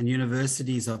 And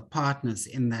universities are partners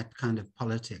in that kind of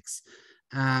politics.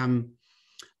 I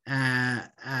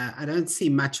don't see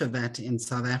much of that in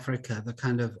South Africa, the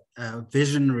kind of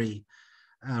visionary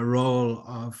role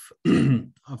of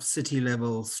city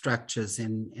level structures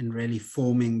in really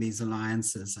forming these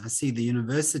alliances. I see the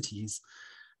universities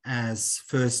as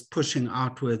first pushing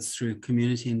outwards through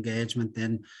community engagement,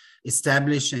 then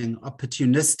establishing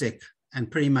opportunistic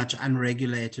and pretty much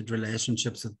unregulated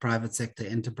relationships with private sector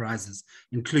enterprises,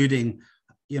 including,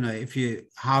 if you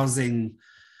housing,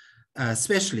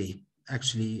 especially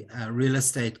actually real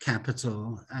estate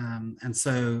capital. And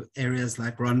so areas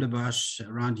like Rondebosch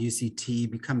around UCT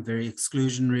become very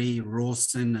exclusionary.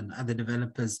 Rawson and other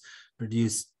developers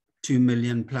produce 2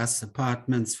 million plus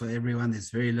apartments for everyone. There's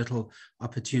very little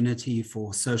opportunity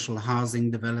for social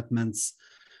housing developments,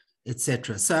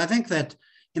 etc. So I think that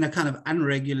in a kind of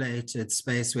unregulated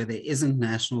space where there isn't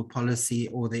national policy,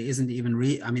 or there isn't even,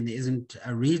 there isn't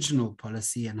a regional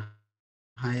policy and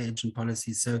higher education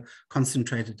policy, so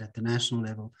concentrated at the national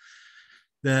level,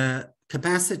 the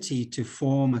capacity to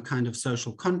form a kind of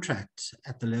social contract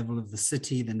at the level of the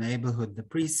city, the neighborhood, the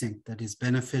precinct that is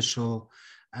beneficial,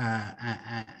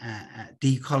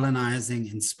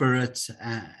 decolonizing in spirit,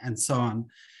 and so on,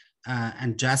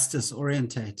 and justice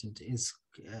orientated is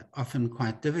often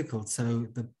quite difficult. So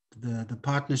the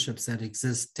partnerships that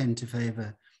exist tend to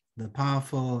favor the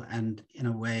powerful, and in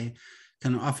a way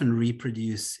can often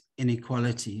reproduce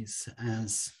inequalities,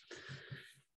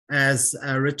 as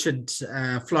Richard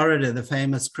Florida, the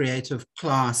famous creative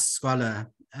class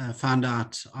scholar, found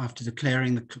out after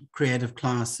declaring the creative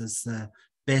class as the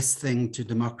best thing to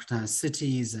democratize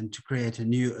cities and to create a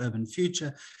new urban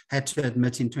future, had to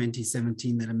admit in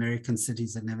 2017 that American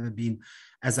cities had never been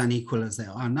as unequal as they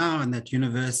are now, and that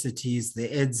universities,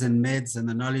 the eds and meds and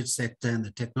the knowledge sector and the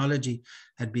technology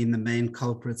had been the main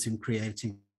culprits in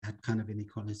creating that kind of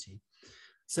inequality.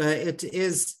 So it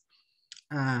is,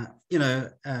 it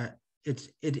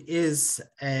is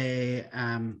a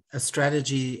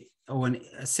strategy or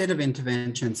a set of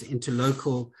interventions into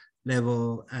local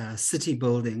level city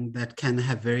building that can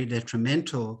have very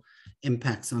detrimental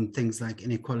impacts on things like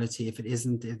inequality if it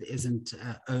isn't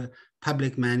a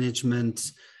public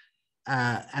management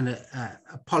and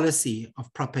a policy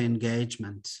of proper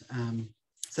engagement.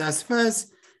 So I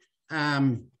suppose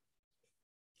the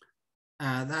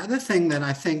other thing that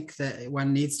I think that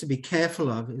one needs to be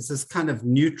careful of is this kind of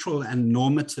neutral and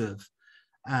normative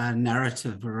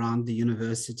narrative around the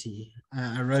university.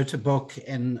 I wrote a book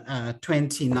in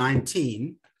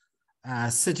 2019,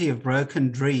 City of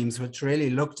Broken Dreams, which really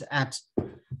looked at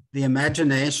the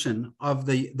imagination of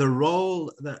the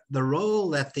role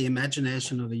that the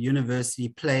imagination of a university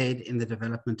played in the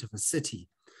development of a city.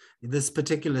 In this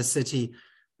particular city,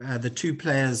 the two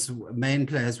main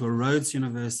players were Rhodes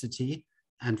University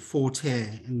and Fort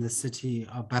Hare in the city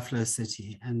of Buffalo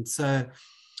City. And so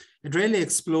it really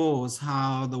explores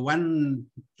how the one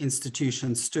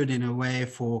institution stood in a way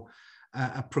for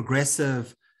a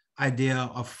progressive idea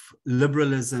of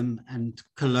liberalism and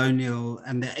colonial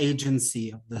and the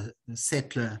agency of the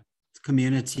settler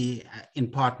community in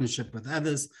partnership with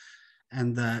others,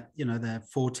 and the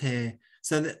Fort Hare.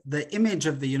 So the image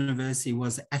of the university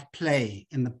was at play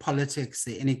in the politics,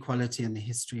 the inequality, and the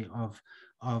history of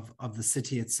the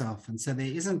city itself. And so there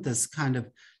isn't this kind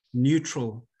of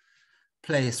neutral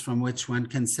place from which one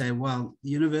can say, well,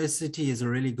 university is a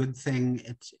really good thing.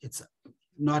 It's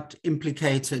not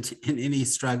implicated in any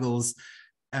struggles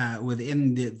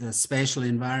within the spatial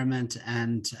environment.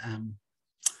 And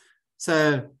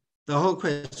so the whole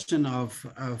question of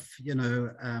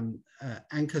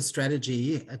anchor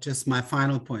strategy, just my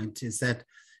final point is that,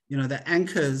 the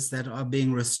anchors that are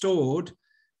being restored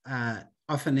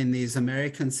often in these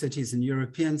American cities and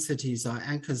European cities are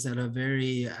anchors that are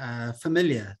very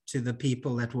familiar to the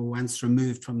people that were once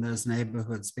removed from those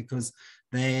neighborhoods, because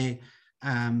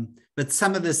but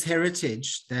some of this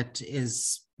heritage that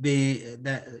is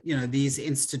these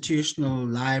institutional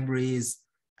libraries,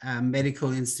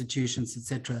 medical institutions,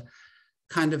 etc.,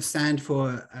 kind of stand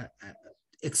for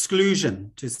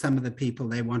exclusion to some of the people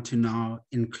they want to now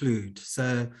include.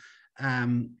 So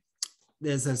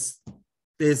there's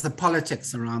a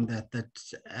politics around that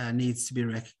needs to be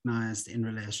recognized in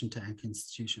relation to anchor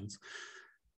institutions.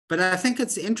 But I think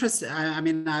it's interesting.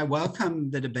 I welcome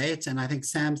the debate, and I think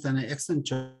Sam's done an excellent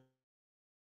job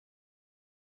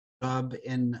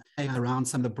in around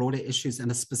some of the broader issues and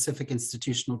the specific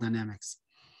institutional dynamics.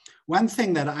 One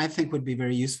thing that I think would be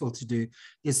very useful to do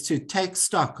is to take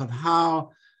stock of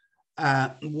how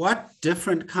what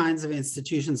different kinds of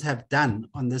institutions have done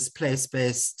on this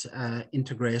place-based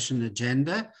integration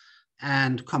agenda,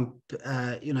 and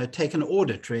take an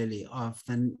audit really of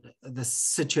the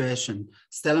situation.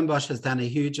 Stellenbosch has done a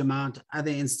huge amount, other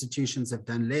institutions have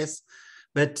done less,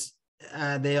 but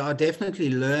there are definitely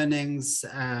learnings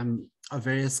of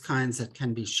various kinds that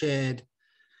can be shared,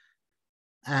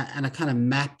 and a kind of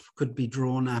map could be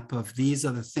drawn up of these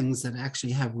are the things that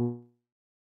actually have worked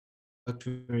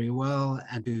very well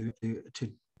and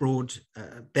to broad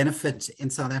benefit in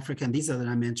South Africa. And these are the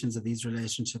dimensions of these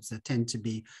relationships that tend to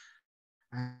be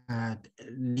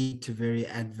lead to very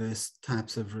adverse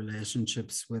types of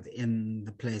relationships within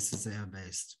the places they are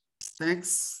based.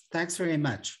 Thanks very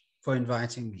much for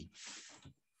inviting me.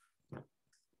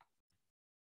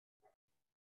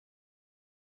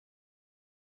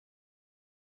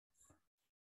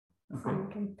 Okay.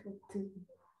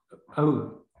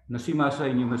 Oh, Nasima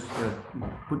saying you must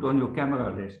put on your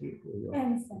camera, Leslie.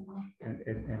 And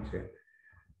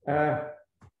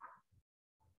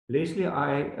Leslie,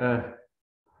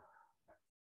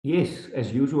 yes,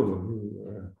 as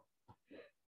usual,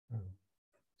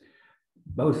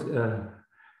 both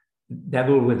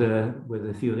dabble with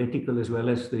the theoretical as well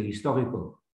as the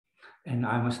historical. And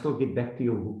I must still get back to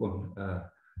your book on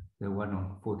the one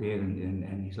on Fordair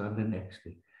and his London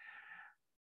actually.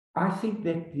 I think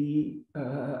that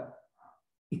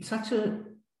it's such a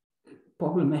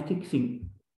problematic thing.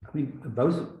 I mean,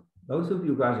 both of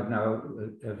you guys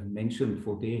have mentioned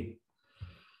Fordair.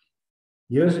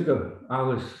 Years ago, I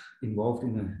was involved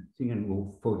in a thing in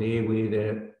Fordair where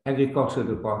the agriculture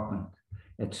department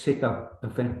had set up a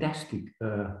fantastic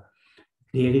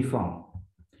dairy farm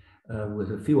with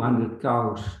a few hundred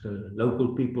cows. The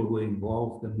local people were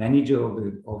involved. The manager of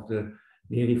the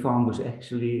dairy farm was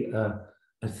actually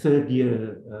a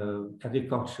third-year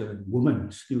agriculture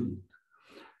woman student.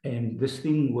 And this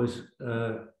thing was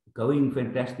going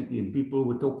fantastically, and people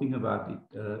were talking about it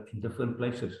in different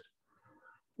places.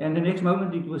 And the next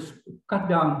moment it was cut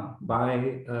down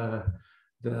by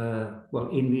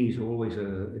envy is always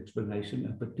an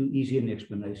explanation, but too easy an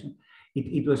explanation.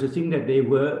 It was a thing that they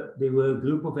were a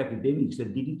group of academics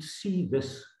that didn't see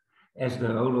this as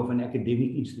the role of an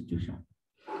academic institution.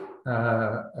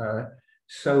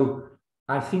 So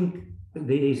I think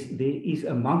there is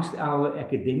amongst our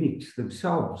academics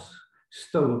themselves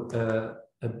still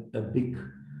a big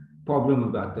problem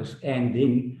about this, and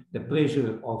then the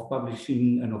pressure of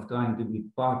publishing and of trying to be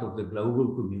part of the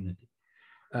global community,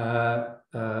 and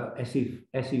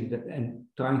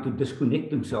trying to disconnect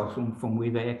themselves from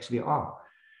where they actually are.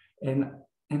 And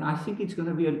I think it's going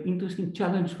to be an interesting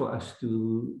challenge for us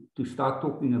to start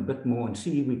talking a bit more and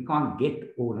see if we can't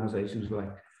get organizations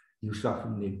like Yusuf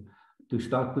and them to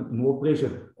start put more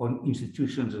pressure on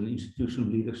institutions and institutional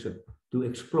leadership to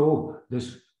explore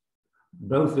this,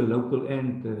 both the local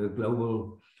and the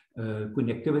global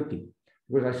connectivity.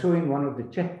 Because I saw in one of the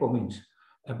chat comments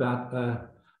about,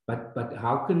 but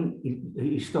how can a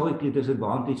historically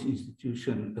disadvantaged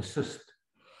institution assist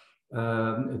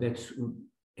that's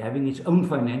having its own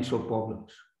financial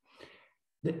problems?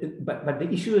 But the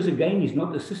issue is, again, is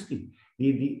not assisting.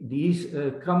 These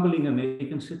crumbling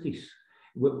American cities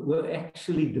were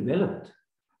actually developed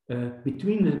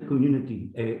between the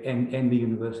community and the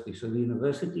university. So the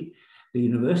university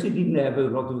didn't have a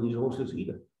lot of resources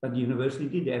either, but the university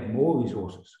did have more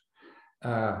resources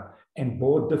and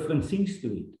brought different things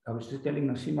to it. I was just telling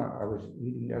Nasima, I was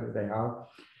reading the other day how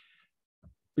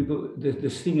people,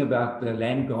 this thing about the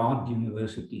land grant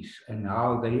universities and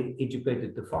how they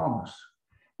educated the farmers.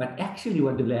 But actually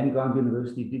what the land grant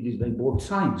university did is they brought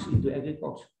science into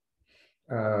agriculture.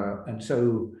 And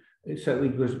so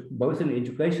it was both an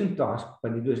education task,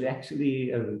 but it was actually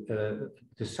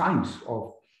the science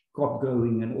of crop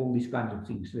growing and all these kinds of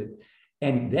things.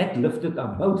 And that lifted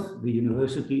up both the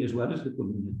university as well as the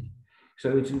community.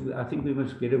 So I think we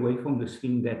must get away from this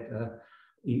thing that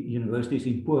universities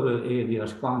in poorer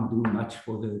areas can't do much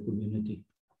for the community.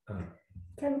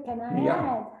 Can I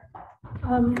add?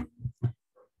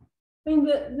 I mean,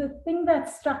 the thing that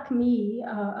struck me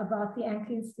about the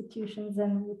anchor institutions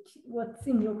and what's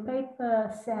in your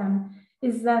paper, Sam,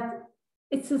 is that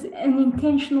it's an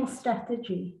intentional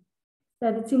strategy,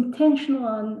 that it's intentional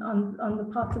on the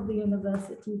part of the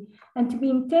university. And to be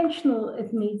intentional,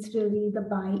 it needs really the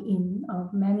buy-in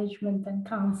of management and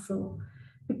council,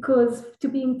 because to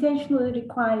be intentional, it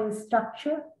requires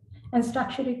structure, and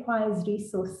structure requires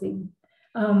resourcing.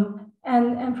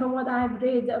 And from what I've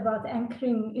read about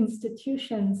anchoring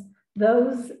institutions,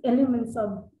 those elements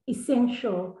are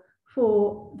essential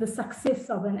for the success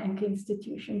of an anchor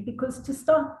institution, because to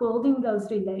start building those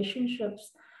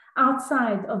relationships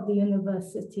outside of the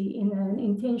university in an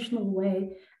intentional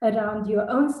way around your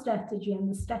own strategy and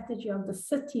the strategy of the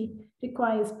city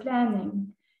requires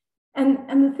planning.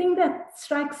 And the thing that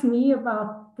strikes me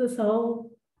about this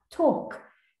whole talk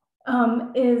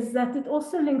is that it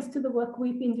also links to the work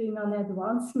we've been doing on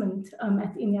advancement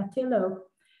at Inyatelo.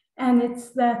 And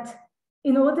it's that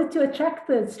in order to attract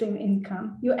third stream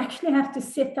income, you actually have to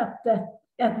set up the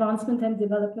advancement and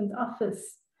development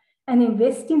office. and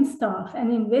invest in staff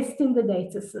and invest in the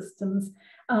data systems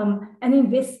and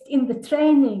invest in the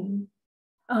training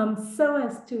so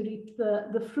as to reap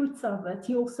the fruits of it.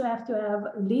 You also have to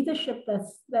have leadership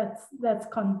that's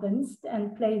convinced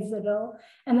and plays a role,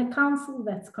 and a council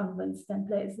that's convinced and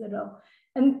plays a role.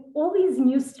 And all these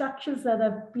new structures that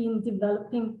have been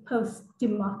developing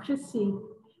post-democracy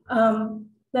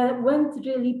that weren't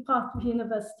really part of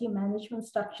university management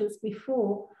structures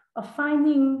before are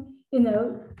finding,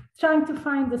 trying to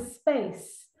find a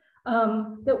space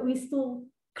that we're still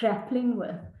grappling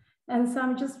with. And so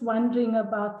I'm just wondering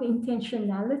about the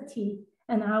intentionality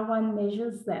and how one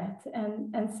measures that.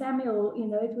 And Samuel,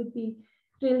 it would be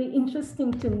really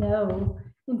interesting to know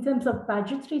in terms of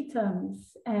budgetary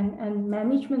terms and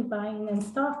management buy-in and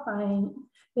staff buy-in,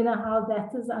 how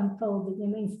that is unfolded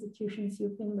in the institutions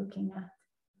you've been looking at.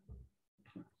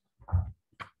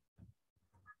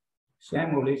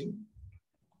 Samuel, listen.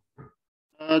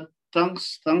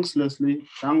 Thanks, Leslie.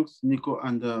 Thanks, Nico,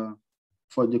 and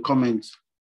for the comments.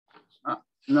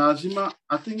 Nazima,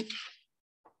 I think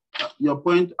your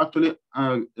point actually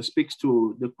speaks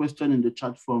to the question in the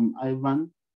chat from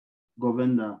Ivan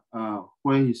Govenda,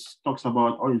 where he talks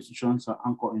about all institutions are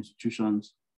anchor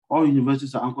institutions. All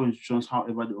universities are anchor institutions,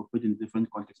 however, they operate in different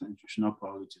contexts and institutional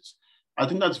priorities. I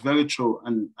think that's very true.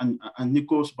 And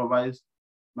Nico supervised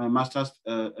my master's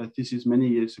thesis many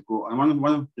years ago. And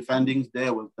one of the findings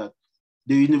there was that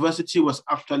the university was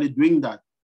actually doing that,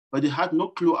 but it had no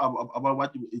clue about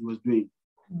what it was doing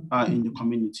in the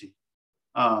community.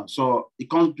 So it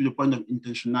comes to the point of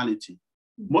intentionality.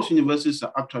 Most universities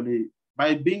are actually,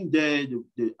 by being there,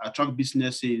 they attract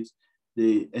businesses,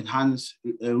 they enhance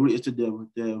real estate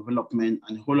development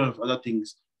and a whole lot of other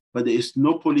things, but there is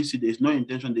no policy, there is no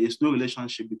intention, there is no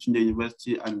relationship between the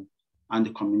university and the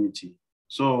community.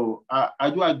 So I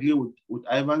do agree with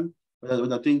Ivan,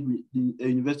 but I think the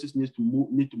universities need to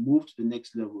move to the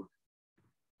next level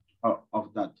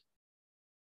of that.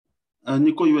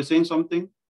 Nico, you were saying something?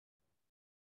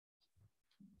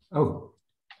 Oh,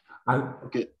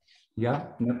 okay. Yeah,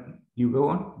 no, you go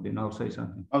on, then I'll say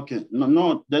something. Okay,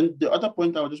 no. Then the other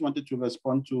point I just wanted to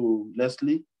respond to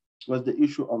Leslie was the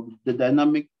issue of the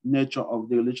dynamic nature of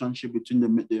the relationship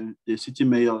between the city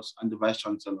mayors and the vice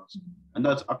chancellors. And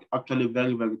that's actually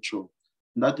very, very true.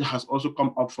 And that has also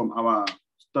come up from our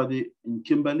study in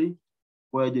Kimberley,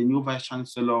 where the new vice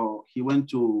chancellor, he went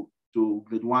to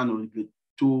grade 1 or grade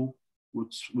 2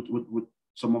 with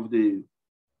some of the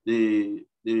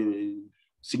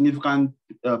significant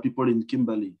people in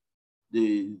Kimberley,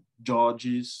 the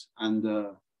judges and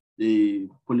the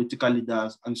political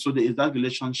leaders. And so there is that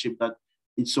relationship that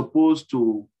it's supposed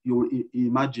to, you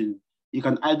imagine, you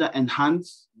can either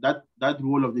enhance that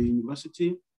role of the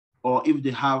university, or if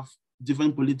they have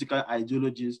different political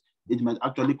ideologies, it might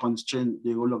actually constrain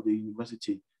the role of the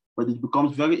university. But it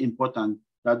becomes very important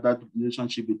that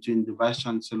relationship between the vice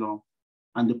chancellor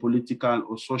and the political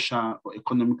or social or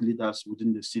economic leaders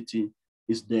within the city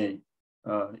is there.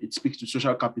 It speaks to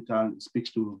social capital, it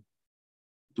speaks to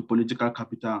political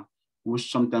capital,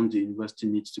 which sometimes the university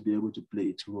needs to be able to play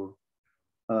its role.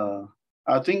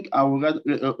 I think I would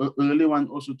really want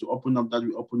also to open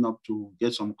up to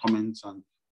get some comments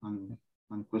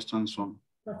and questions from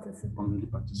the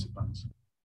participants.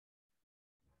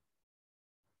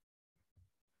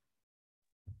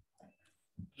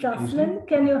 Jocelyn,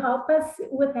 can you help us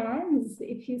with hands?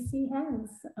 If you see hands,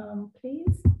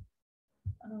 please.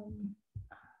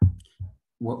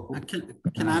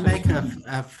 Can I make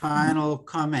a final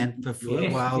comment before,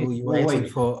 yes, while we're waiting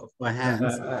for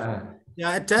hands?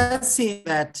 Yeah, it does seem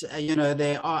that,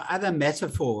 there are other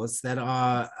metaphors that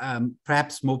are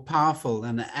perhaps more powerful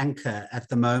than an anchor at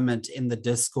the moment in the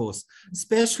discourse,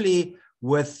 especially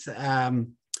with,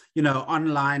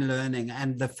 online learning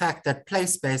and the fact that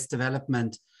place-based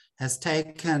development has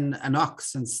taken a knock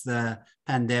since the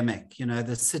pandemic.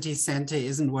 The city center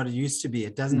isn't what it used to be.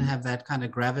 It doesn't have that kind of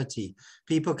gravity.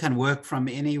 People can work from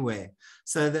anywhere.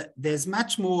 So there's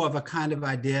much more of a kind of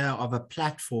idea of a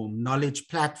platform, knowledge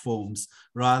platforms,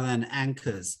 rather than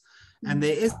anchors. And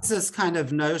there is this kind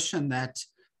of notion that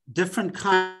different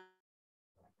kinds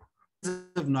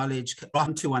of knowledge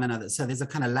belong to one another. So there's a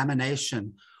kind of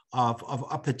lamination of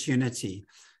opportunity.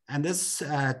 And this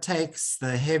takes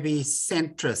the heavy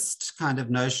centrist kind of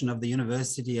notion of the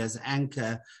university as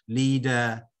anchor,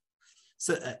 leader,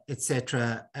 so,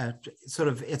 etc. Sort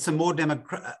of, it's a more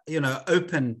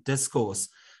open discourse.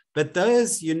 But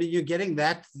those, you're getting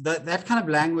that kind of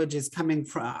language is coming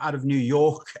from out of New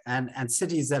York and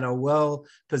cities that are well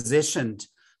positioned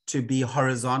to be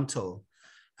horizontal,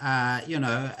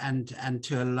 and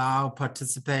to allow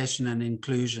participation and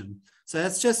inclusion. So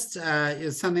that's just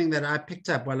is something that I picked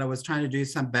up while I was trying to do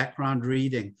some background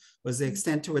reading, was the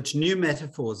extent to which new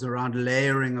metaphors around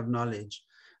layering of knowledge,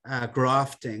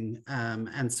 grafting,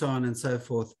 and so on and so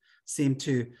forth seem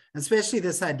to, especially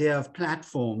this idea of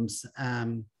platforms,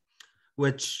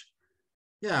 which,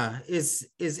 yeah, is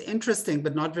interesting,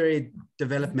 but not very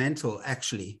developmental,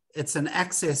 actually. It's an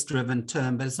access-driven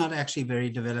term, but it's not actually very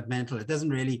developmental. It doesn't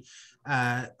really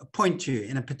point you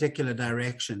in a particular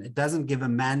direction. It doesn't give a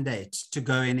mandate to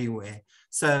go anywhere.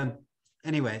 So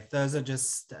anyway, those are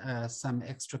just some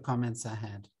extra comments I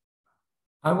had.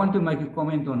 I want to make a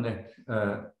comment on that,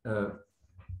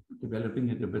 developing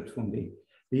it a bit from there.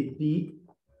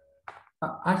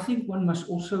 I think one must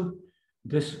also,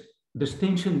 this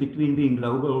tension between being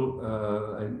global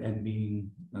and being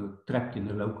trapped in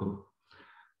the local,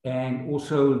 and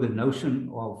also the notion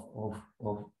of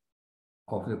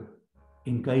the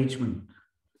engagement,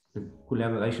 the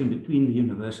collaboration between the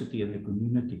university and the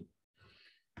community.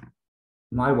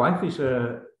 My wife is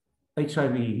a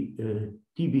HIV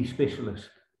TB specialist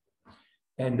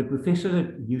and the professor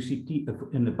at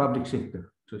UCT in the public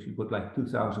sector. So she got like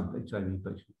 2,000 HIV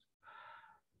patients.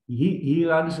 He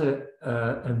runs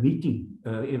a meeting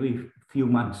every few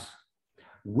months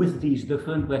with these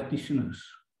different practitioners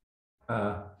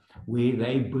where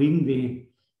they bring their,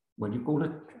 what do you call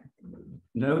it?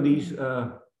 You know, these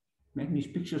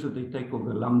pictures that they take of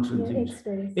the lungs and things.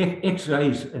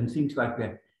 X-rays and things like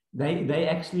that. They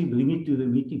actually bring it to the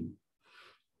meeting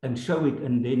and show it,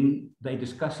 and then they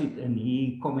discuss it, and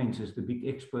he comments as the big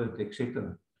expert,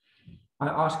 etc. I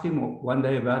asked him one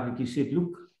day about it. He said,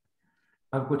 look,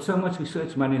 I've got so much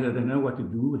research money that I don't know what to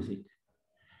do with it.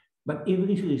 But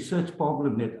every research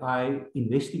problem that I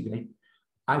investigate,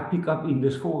 I pick up in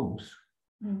these forums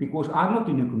because I'm not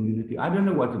in a community. I don't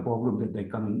know what the problem that they're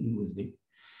coming in with there.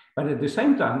 But at the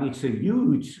same time, it's a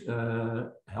huge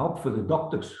help for the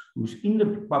doctors who's in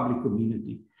the public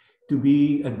community to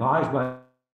be advised by,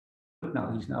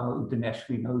 now he's now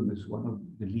internationally known as one of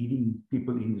the leading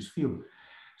people in this field.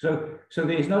 So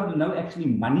there's no actually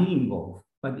money involved,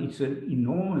 but it's an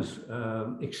enormous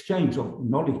exchange of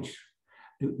knowledge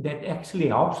that actually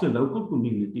helps the local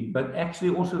community, but actually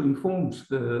also informs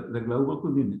the global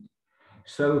community.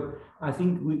 So I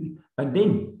think but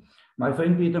then my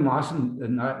friend Peter Maassen,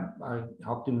 and I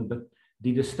helped him a bit,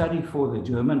 did a study for the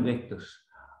German rectors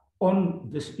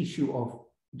on this issue of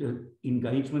the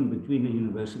engagement between the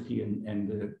university and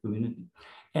the community.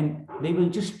 And they were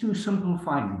just two simple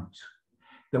findings.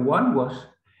 The one was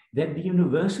that the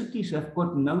universities have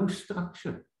got no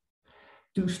structure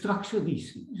to structure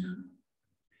these things.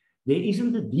 There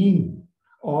isn't a dean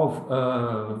of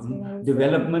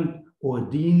development or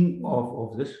a dean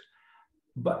of this,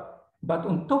 but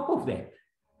on top of that,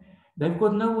 they've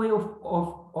got no way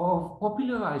of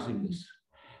popularizing this.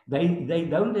 They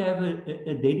don't have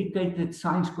a dedicated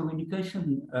science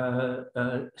communication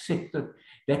sector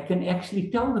that can actually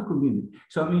tell the community.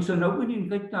 So I mean, so nobody in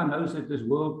Cape Town knows that this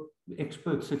world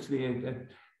expert sits there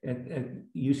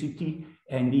at UCT,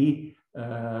 and he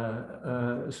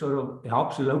sort of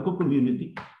helps the local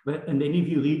community. And then if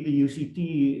you read the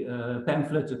UCT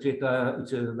pamphlets, etc.,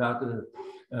 it's about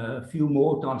a few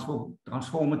more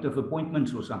transformative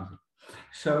appointments or something.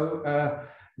 So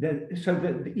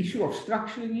the issue of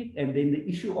structuring it, and then the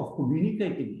issue of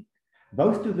communicating it,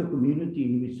 both to the community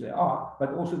in which they are,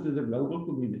 but also to the global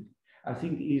community, I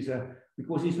think is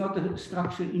because it's not a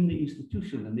structure in the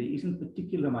institution and there isn't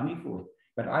particular money for it.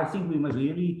 But I think we must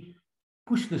really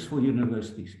push this for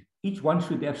universities. Each one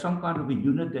should have some kind of a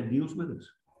unit that deals with this.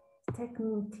 Take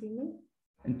me, Timmy.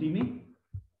 And Timmy?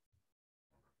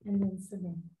 And then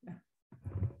Celine.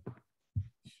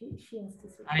 She has to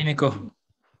say. Hi, Nico.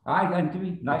 Hi,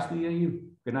 Anthony. Nice to hear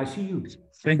you. Can I see you?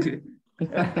 Thank you.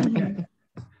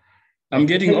 I'm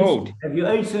getting old. Have you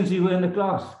aged since you were in the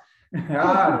class?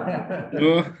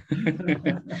 No.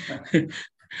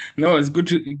 No, it's good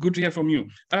to hear from you.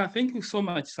 Thank you so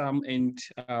much, Sam, and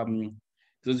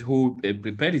those who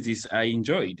prepared this. I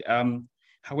enjoyed.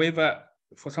 However,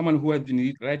 for someone who has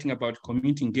been writing about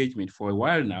community engagement for a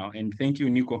while now, and thank you,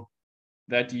 Nico,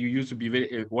 that you used to be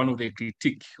very one of the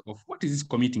critique of what is this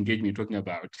community engagement you're talking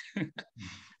about.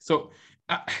 So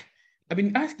I've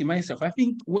been asking myself, I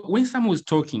think when someone was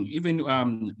talking, even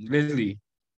Leslie,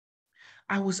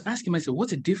 I was asking myself,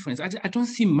 what's the difference? I don't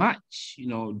see much,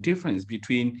 difference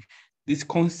between this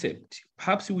concept.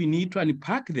 Perhaps we need to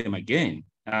unpack them again.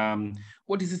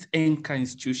 What is this anchor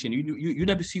institution?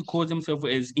 UWC calls themselves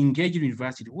as engaged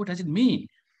university. What does it mean?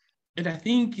 And I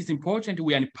think it's important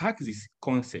we unpack this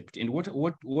concept and what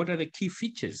are the key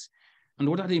features and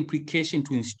what are the implications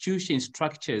to institution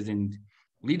structures and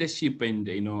leadership and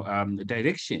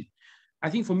direction. I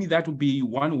think for me, that would be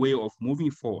one way of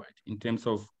moving forward in terms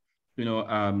of,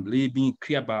 really being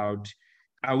clear about,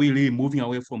 are we really moving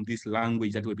away from this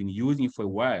language that we've been using for a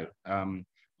while?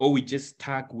 Or we just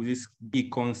stuck with this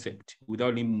big concept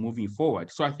without really moving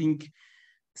forward? So I think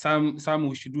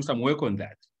we should do some work on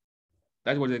that.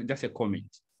 That was just a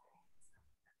comment.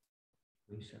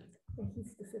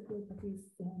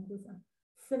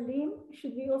 Salim,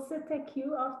 should we also take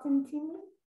you after Ntimi?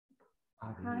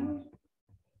 Hi.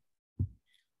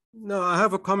 No, I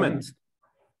have a comment.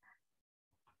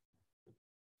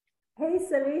 Hey,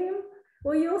 Salim.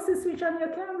 Will you also switch on your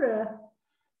camera?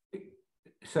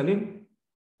 Salim?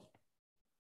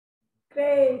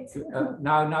 Great.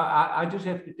 Now, I just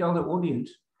have to tell the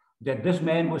audience that this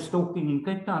man was talking in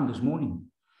Cape Town this morning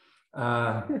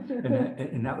at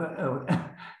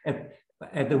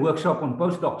the workshop on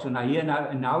postdocs, and I hear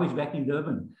now he's back in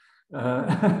Durban.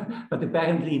 But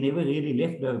apparently he never really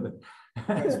left Durban.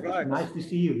 That's right. Nice to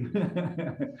see you.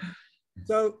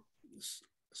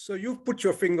 So you've put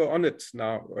your finger on it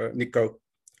now, Nico,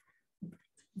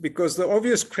 because the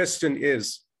obvious question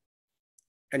is,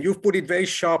 and you've put it very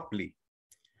sharply,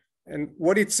 and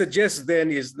what it suggests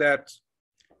then is that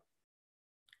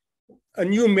a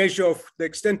new measure of the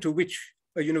extent to which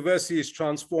a university is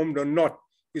transformed or not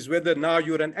is whether now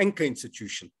you're an anchor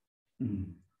institution.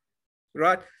 Mm-hmm.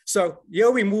 Right? So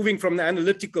here we're moving from the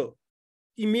analytical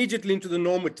immediately into the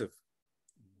normative,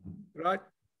 right?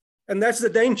 And that's the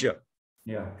danger.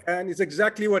 Yeah. And it's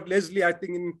exactly what Leslie, I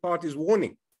think, in part is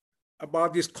warning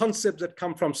about these concepts that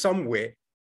come from somewhere,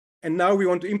 and now we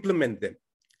want to implement them.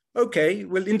 Okay,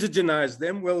 we'll indigenize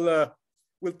them, we'll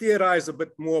theorize a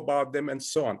bit more about them, and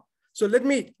so on. So let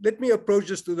me approach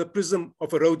this through the prism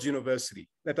of a Rhodes University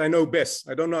that I know best.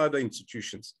 I don't know other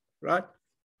institutions, right?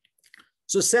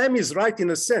 So Sam is right in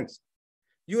a sense.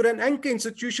 You're an anchor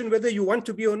institution whether you want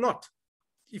to be or not,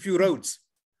 if you Rhodes.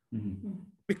 Mm-hmm.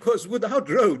 Because without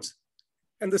Rhodes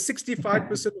and the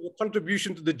 65% of the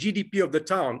contribution to the GDP of the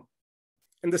town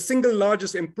and the single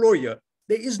largest employer,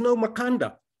 there is no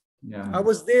Makanda. Yeah. I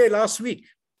was there last week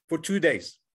for 2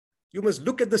 days. You must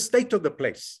look at the state of the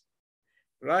place,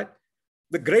 right?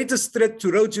 The greatest threat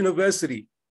to Rhodes University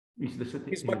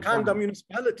is Makanda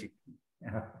municipality,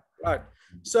 yeah. Right?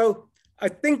 So I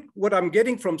think what I'm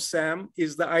getting from Sam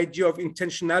is the idea of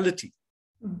intentionality.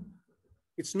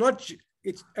 It's not,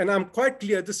 and I'm quite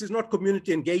clear, this is not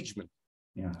community engagement.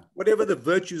 Yeah. Whatever the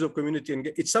virtues of community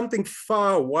engagement, it's something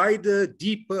far wider,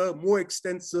 deeper, more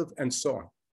extensive, and so on.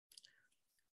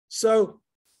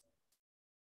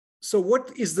 So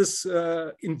what is this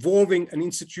involving an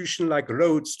institution like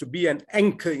Rhodes to be an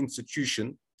anchor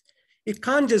institution? It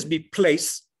can't just be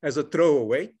place as a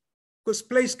throwaway, because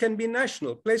place can be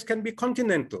national, place can be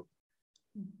continental.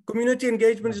 Community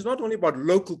engagement is not only about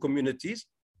local communities.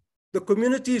 The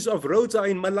communities of Rhodes are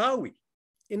in Malawi,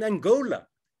 in Angola,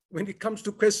 when it comes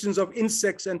to questions of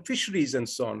insects and fisheries and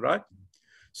so on, right?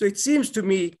 So it seems to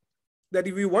me that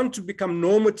if we want to become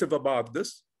normative about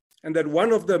this, and that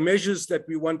one of the measures that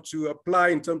we want to apply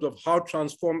in terms of how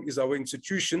transform is our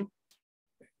institution,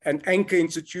 and anchor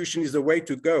institution is the way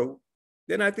to go,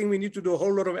 then I think we need to do a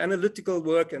whole lot of analytical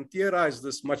work and theorize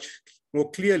this much more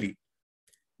clearly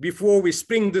before we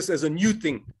spring this as a new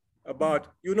thing about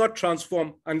you not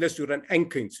transform unless you're an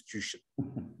anchor institution,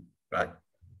 right?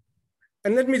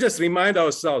 And let me just remind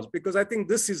ourselves, because I think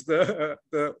this is the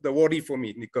worry for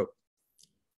me, Nico.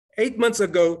 8 months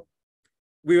ago,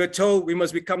 we were told we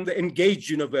must become the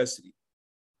engaged university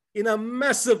in a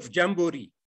massive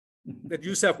jamboree that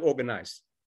USAF organized,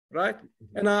 right?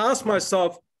 And I asked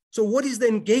myself, so what is the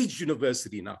engaged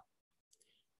university now?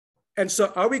 And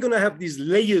so are we going to have these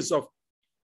layers of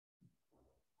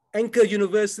anchor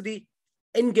university,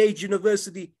 engaged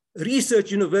university,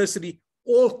 research university,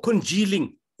 all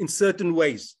congealing in certain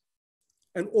ways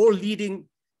and all leading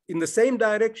in the same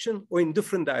direction or in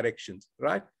different directions,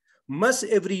 right? Must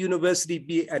every university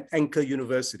be an anchor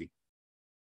university?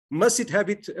 Must it have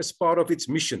it as part of its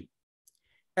mission?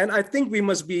 And I think we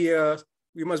must be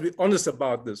honest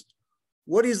about this.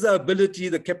 What is the ability,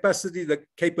 the capacity, the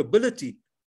capability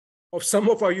of some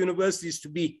of our universities to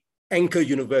be anchor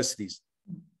universities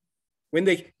when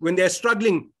they're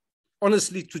struggling,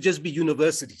 honestly, to just be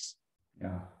universities?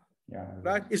 Yeah, yeah.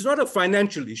 Right? It's not a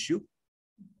financial issue.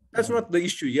 That's not the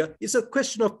issue here. It's a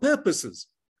question of purposes.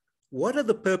 What are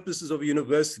the purposes of a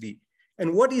university?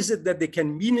 And what is it that they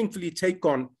can meaningfully take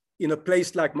on in a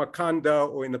place like Makanda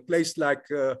or in a place like,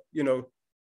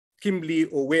 Kimberley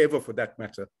or wherever for that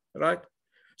matter, right?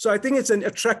 So I think it's an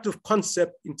attractive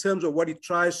concept in terms of what it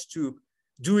tries to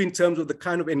do in terms of the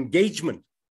kind of engagement,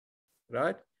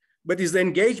 right? But is the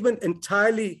engagement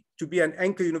entirely to be an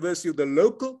anchor university of the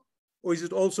local, Or is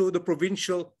it also the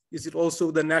provincial? Is it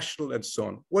also the national and so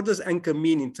on? What does anchor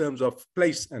mean in terms of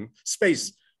place and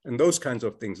space and those kinds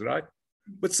of things, right?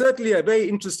 But certainly a very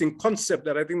interesting concept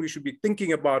that I think we should be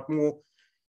thinking about more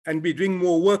and be doing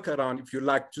more work around, if you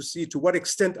like, to see to what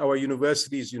extent our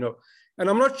universities, and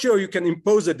I'm not sure you can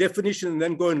impose a definition and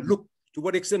then go and look to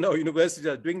what extent our universities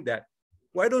are doing that.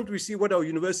 Why don't we see what our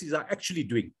universities are actually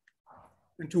doing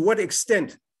and to what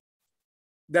extent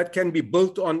that can be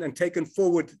built on and taken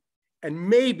forward, and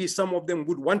maybe some of them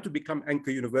would want to become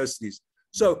anchor universities.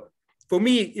 So for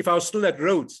me, if I was still at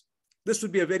Rhodes, this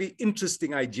would be a very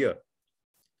interesting idea.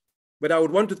 But I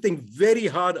would want to think very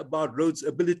hard about Rhodes'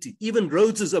 ability, even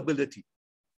Rhodes' ability,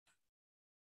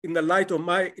 in the light of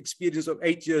my experience of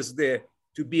 8 years there,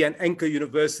 to be an anchor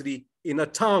university in a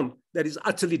town that is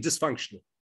utterly dysfunctional.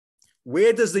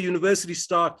 Where does the university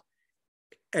start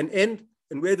and end?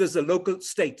 And where does the local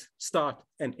state start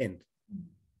and end?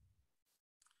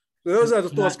 So those are the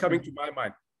thoughts coming to my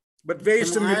mind, but very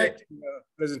stimulating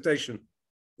presentation.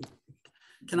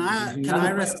 Can I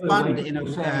respond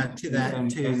to that,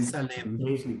 to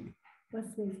Salim,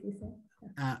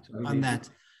 on that?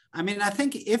 I mean, I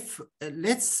think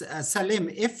Salim,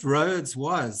 if Rhodes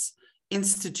was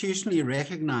institutionally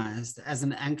recognized as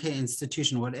an anchor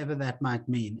institution, whatever that might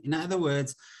mean, in other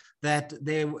words, that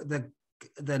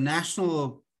the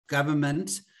national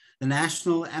government, the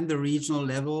national and the regional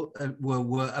level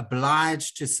were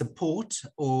obliged to support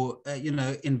or,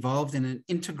 involved in an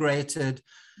integrated,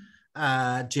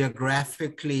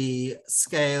 geographically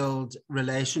scaled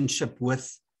relationship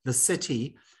with the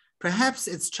city, perhaps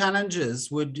its challenges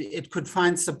could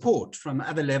find support from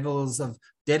other levels of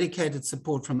dedicated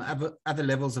support from other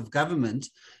levels of government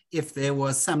if there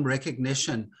was some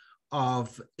recognition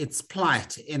of its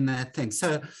plight in that thing.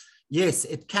 So yes,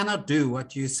 it cannot do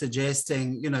what you're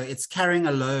suggesting. It's carrying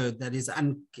a load that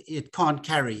it can't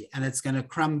carry, and it's going to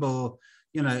crumble.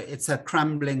 It's a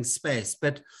crumbling space.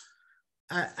 But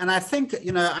and I think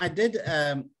I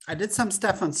did some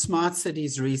stuff on smart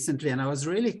cities recently, and I was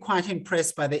really quite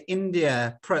impressed by the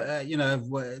India.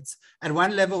 It's at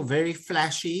one level very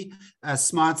flashy,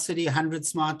 smart city, 100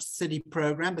 smart city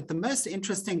program. But the most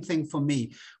interesting thing for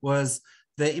me was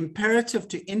the imperative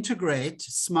to integrate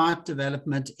smart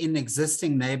development in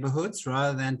existing neighborhoods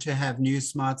rather than to have new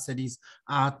smart cities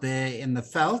out there in the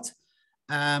veldt.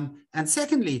 And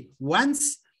secondly,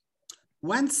 once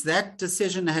that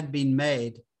decision had been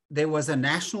made, there was a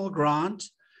national grant.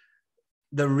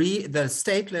 The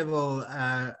state level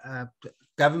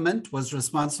government was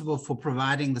responsible for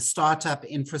providing the startup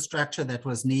infrastructure that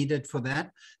was needed for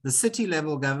that. The city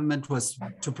level government was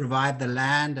to provide the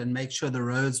land and make sure the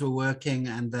roads were working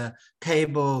and the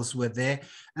cables were there.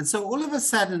 And so all of a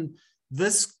sudden,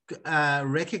 this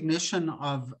recognition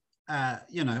of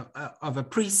a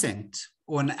precinct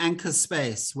or an anchor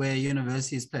space where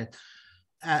universities play,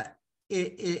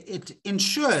 it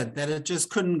ensured that it just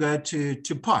couldn't go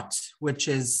to pot, which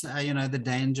is the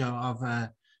danger of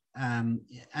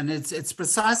and it's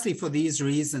precisely for these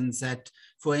reasons that,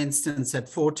 for instance, at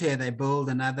Forte they build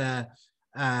another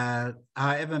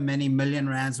however many million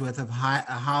rands worth of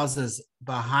houses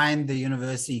behind the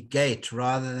university gate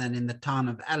rather than in the town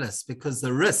of Alice, because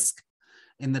the risk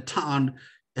in the town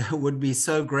would be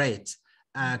so great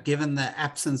given the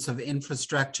absence of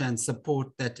infrastructure and support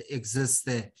that exists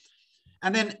there.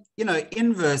 And then,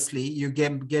 inversely, you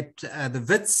get the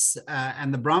Wits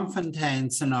and the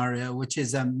Braamfontein scenario, which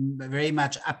is very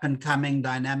much up and coming,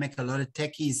 dynamic. A lot of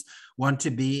techies want to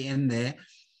be in there.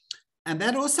 And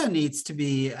that also needs to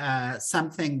be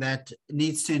something that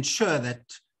needs to ensure that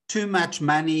too much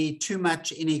money, too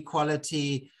much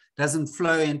inequality doesn't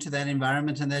flow into that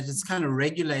environment, and that it's kind of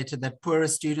regulated, that poorer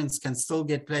students can still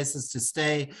get places to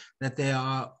stay, that there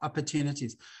are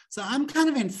opportunities. So I'm kind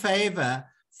of in favor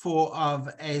of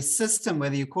a system,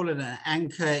 whether you call it an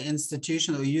anchor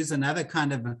institution or use another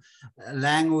kind of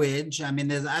language. I mean,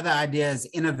 there's other ideas,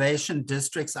 innovation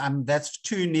districts. That's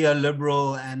too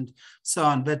neoliberal and so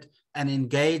on, but an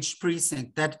engaged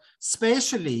precinct that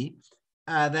spatially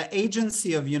the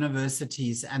agency of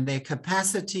universities and their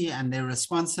capacity and their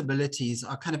responsibilities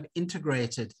are kind of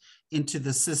integrated into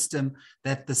the system,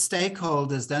 that the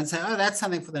stakeholders don't say, oh, that's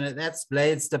something for that's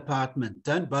Blade's department.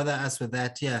 Don't bother us with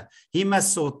that here. He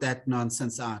must sort that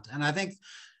nonsense out. And I think,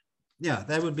 yeah,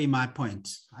 that would be my point.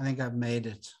 I think I've made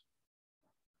it.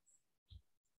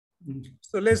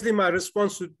 So Leslie, my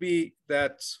response would be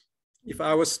that if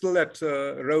I was still at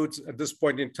Rhodes at this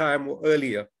point in time or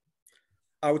earlier,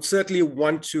 I would certainly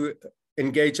want to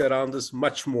engage around this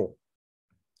much more.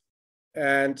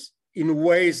 And in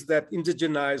ways that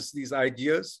indigenize these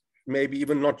ideas, maybe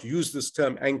even not use this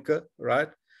term anchor, right?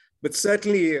 but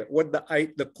certainly what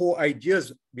the core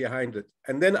ideas behind it.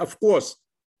 And then, of course,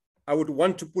 I would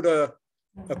want to put a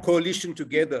coalition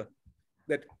together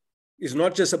that is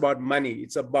not just about money.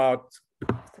 It's about,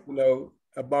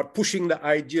 about pushing the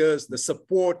ideas, the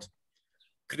support,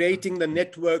 creating the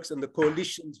networks and the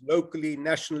coalitions locally,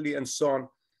 nationally, and so on.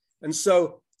 And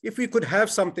so if we could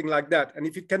have something like that, and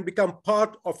if it can become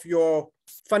part of your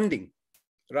funding,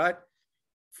 right,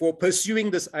 for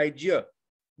pursuing this idea,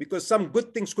 because some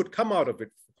good things could come out of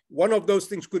it. One of those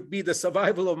things could be the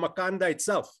survival of Makanda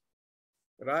itself,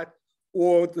 right?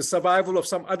 Or the survival of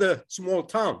some other small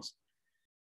towns.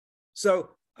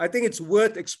 So I think it's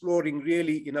worth exploring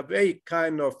really in a very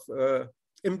kind of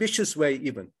ambitious way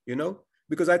even,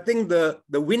 because I think the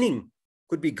winning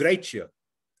could be great here,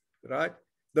 right?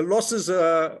 The losses,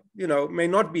 may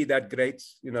not be that great.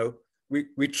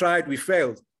 We tried, we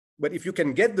failed. But if you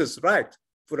can get this right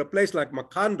for a place like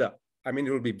Makanda, I mean,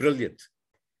 it will be brilliant.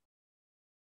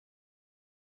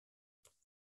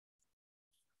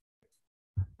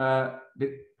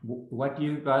 What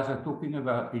you guys are talking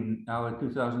about in our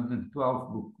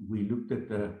 2012 book, we looked at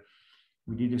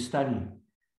we did a study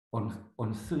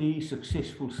on 3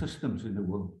 successful systems in the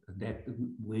world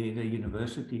where the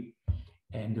university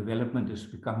and development has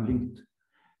become linked.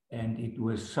 And it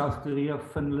was South Korea,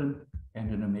 Finland,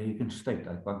 and an American state.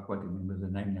 I can't quite remember the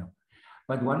name now.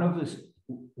 But one of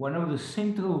the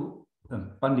central,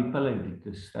 Pandi Pillay did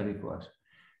this study for us,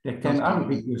 that came out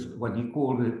of it was what he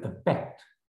called a pact.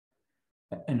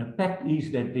 And a pact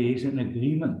is that there is an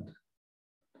agreement.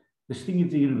 This thing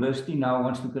if the university now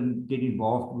wants to get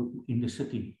involved in the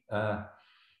city,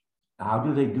 how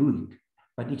do they do it?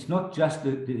 But it's not just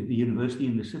the university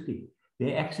in the city.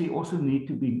 There actually also need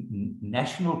to be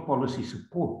national policy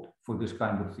support for this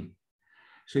kind of thing.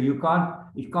 So it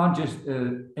can't just,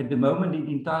 at the moment, it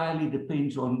entirely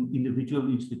depends on individual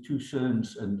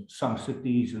institutions and some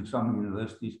cities and some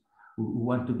universities who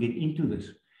want to get into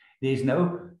this. There's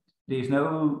no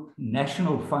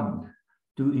national fund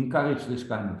to encourage this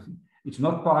kind of thing. It's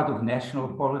not part of national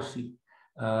policy.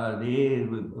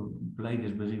 Blade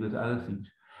is busy with other things.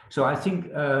 So I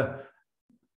think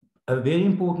a very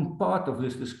important part of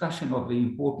this discussion of the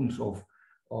importance of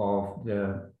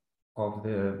the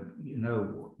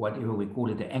whatever we call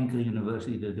it, the anchor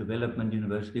university, the development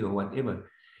university, or whatever,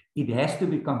 it has to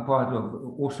become part of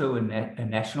also a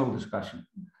national discussion.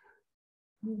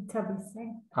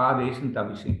 There isn't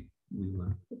Tabi. We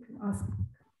will ask.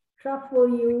 Prof,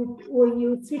 will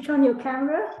you switch on your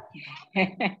camera?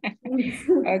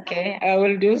 Okay, I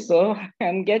will do so.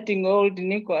 I'm getting old,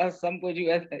 Nico, as somebody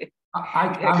else.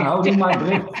 I'm holding my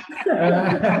breath.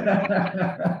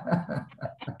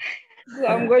 So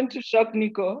I'm going to shock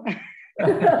Nico.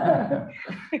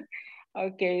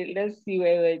 Okay, let's see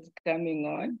where it's coming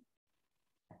on.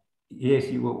 Yes,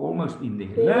 you were almost in there.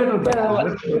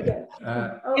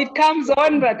 It comes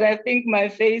on, but I think my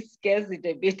face scares it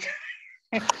a bit.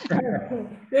 That's better.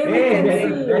 There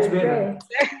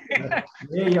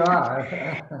you are.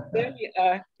 There we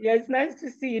are. Yeah, it's nice to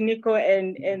see you, Nico,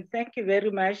 and thank you very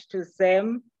much to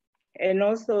Sam. And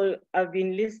also, I've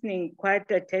been listening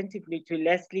quite attentively to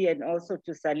Leslie and also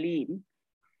to Salim.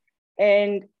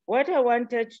 And what I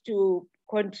wanted to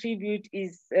contribute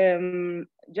is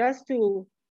just to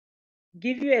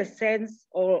give you a sense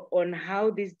on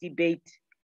how this debate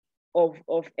of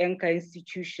anchor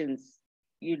institutions,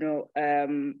 took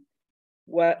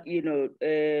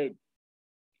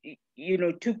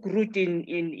root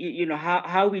in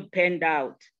how it panned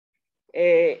out,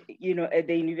 at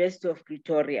the University of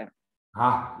Pretoria.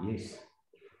 Yes.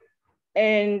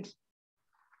 And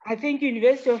I think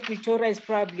University of Pretoria is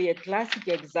probably a classic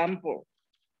example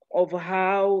of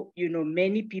how,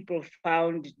 many people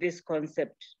found this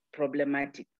concept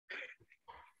problematic.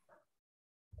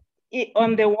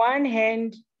 On the one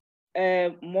hand,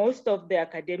 most of the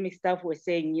academic staff were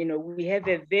saying, we have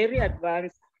a very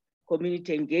advanced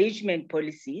community engagement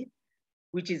policy,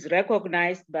 which is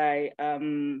recognized by,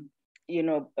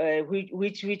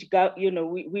 which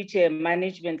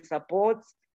management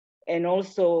supports, and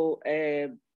also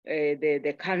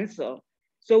the council.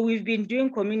 So we've been doing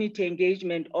community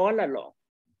engagement all along.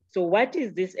 So what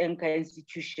is this anchor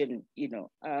institution?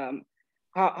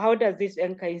 How does this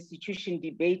anchor institution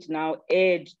debate now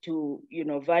add to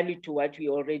value to what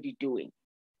we're already doing?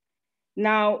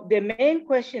 Now, the main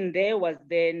question there was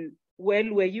then,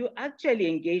 well, were you actually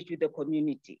engaged with the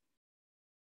community?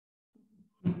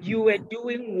 You were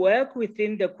doing work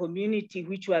within the community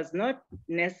which was not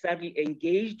necessarily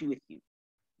engaged with you.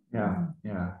 Yeah.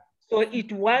 So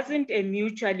it wasn't a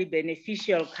mutually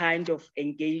beneficial kind of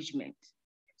engagement.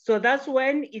 So that's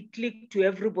when it clicked to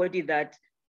everybody that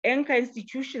anchor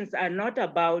institutions are not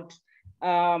about,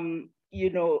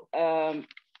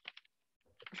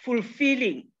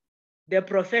 fulfilling the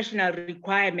professional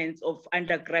requirements of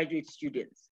undergraduate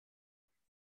students,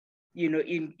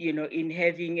 in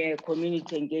having a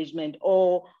community engagement,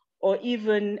 or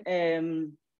even,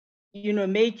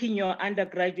 making your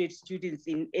undergraduate students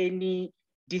in any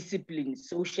discipline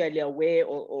socially aware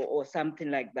or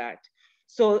something like that.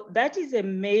 So that is a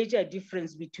major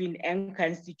difference between anchor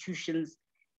institutions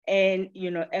and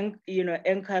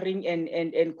anchoring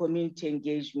and community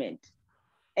engagement.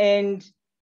 And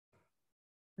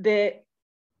the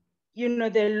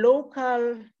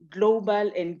local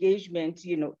global engagement,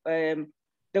 the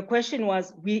question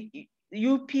was,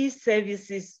 UP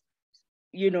services,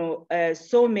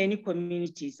 so many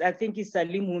communities. I think it's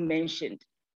Salim who mentioned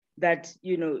that,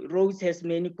 Rhodes has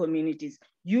many communities.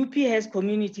 UP has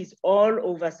communities all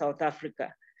over South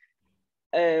Africa,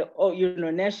 or,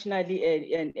 nationally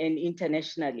and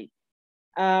internationally.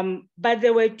 But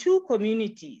there were two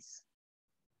communities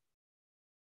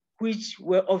which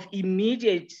were of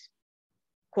immediate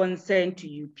concern to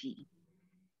UP.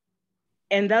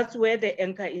 And that's where the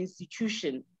anchor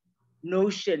institution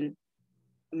notion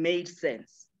made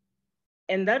sense.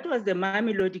 And that was the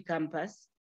Mamelodi campus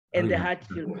and the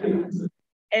Hatfield campus.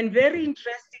 And very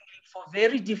interestingly, for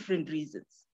very different reasons.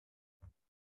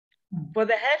 For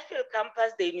the Hatfield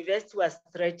campus, the university was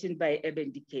threatened by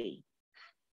urban decay.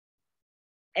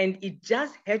 And it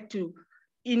just had to,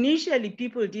 initially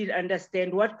people didn't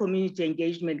understand what community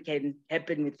engagement can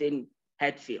happen within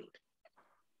Hatfield.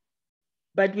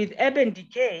 But with urban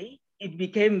decay, it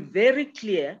became very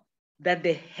clear that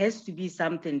there has to be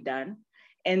something done.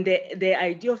 And the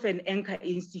idea of an anchor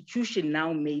institution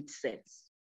now made sense.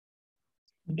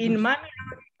 In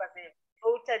Mamelodi, it was a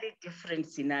totally different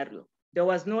scenario. There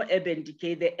was no urban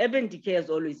decay. The urban decay has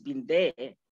always been there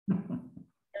to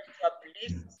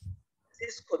uplift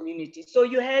this community. So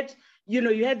you had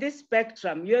this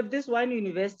spectrum. You have this one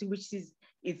university which is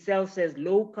itself says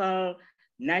local,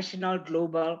 national,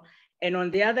 global. And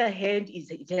on the other hand,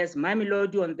 it has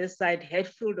Mamelodi on this side,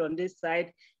 Hatfield on this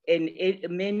side, and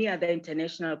many other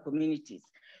international communities.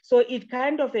 So it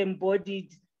kind of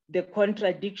embodied the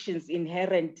contradictions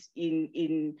inherent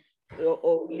in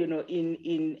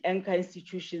anchor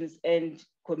institutions and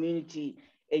community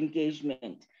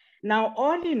engagement. Now,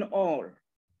 all in all,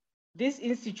 this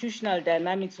institutional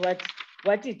dynamics,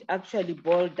 what it actually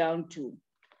boiled down to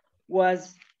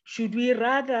was, should we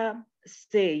rather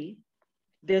say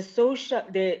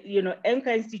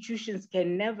anchor institutions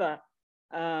can never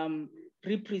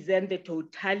represent the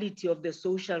totality of the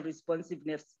social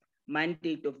responsiveness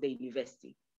mandate of the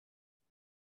university.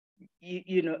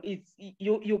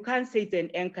 You can't say it's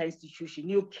an anchor institution.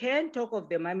 You can talk of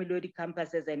the Mamelodi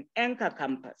campus as an anchor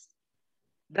campus.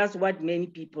 That's what many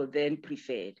people then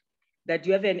preferred. That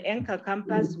you have an anchor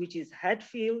campus, which is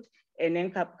Hatfield, an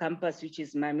anchor campus, which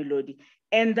is Mamelodi.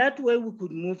 And that way we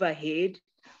could move ahead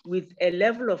with a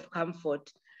level of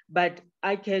comfort. But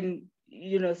I can,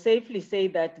 safely say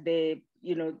that there's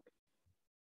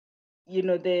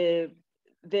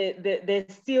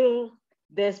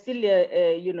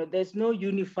no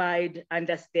unified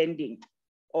understanding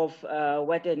of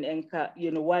what an anchor,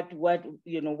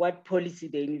 what policy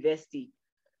the university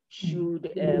should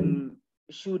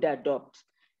adopt.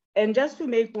 And just to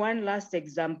make one last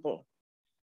example,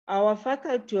 our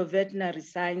faculty of veterinary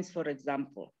science, for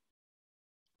example,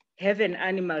 have an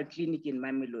animal clinic in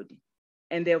Mamelodi,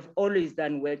 and they have always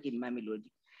done work in Mamelodi.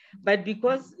 But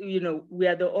because we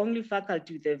are the only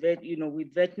faculty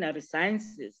with veterinary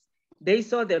sciences, they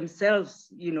saw themselves,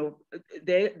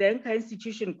 the anchor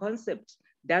institution concept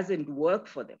doesn't work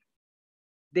for them.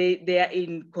 They are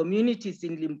in communities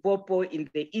in Limpopo, in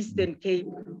the Eastern Cape,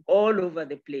 all over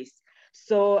the place.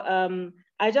 So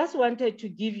I just wanted to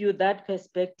give you that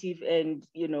perspective and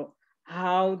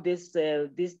how this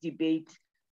debate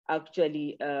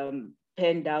actually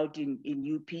panned out in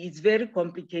UP. It's very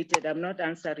complicated. I'm not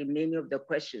answering many of the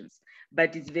questions,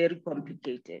 but it's very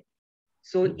complicated.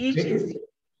 So each institution,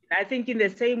 I think in the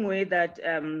same way that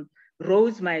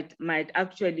Rose might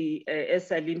actually, as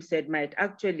Salim said, might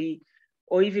actually,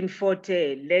 or even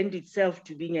Forte, lend itself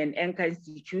to being an anchor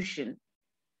institution.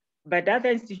 But other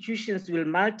institutions will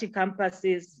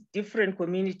multi-campuses, different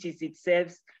communities it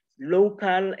serves,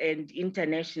 local and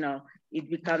international. It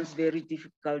becomes very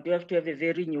difficult. You have to have a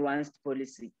very nuanced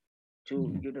policy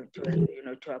to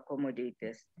accommodate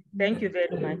this. Thank you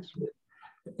very much.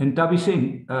 And Tabi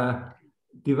Singh,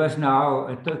 give us now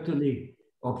a totally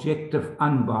objective,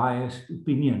 unbiased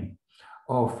opinion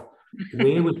of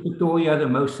where was Pretoria the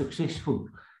most successful,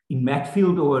 in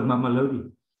Matfield or in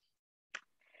Mamelodi?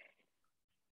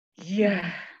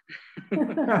 Yeah.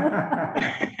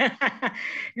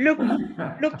 look,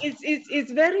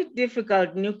 it's very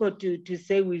difficult, Nico, to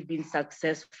say we've been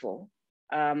successful,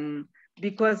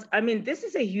 because I mean this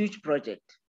is a huge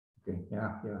project. Okay.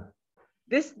 Yeah.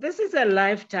 This is a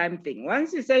lifetime thing.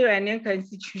 Once you say you're an anchor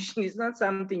institution, it's not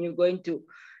something you're going to,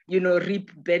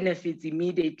 reap benefits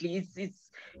immediately. It's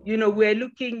we're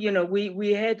looking,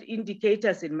 we had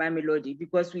indicators in Mamelodi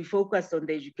because we focused on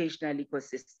the educational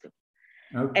ecosystem.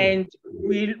 Okay. And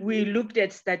we looked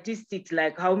at statistics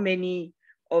like how many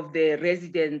of the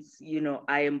residents,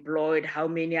 are employed, how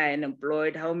many are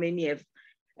unemployed, how many have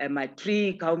a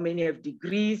matric, how many have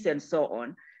degrees, and so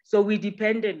on. So we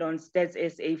depended on Stats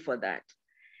SA for that.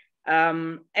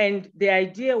 And the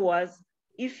idea was,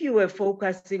 if you were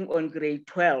focusing on grade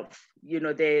 12,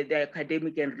 the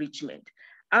academic enrichment,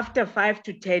 after 5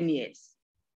 to 10 years,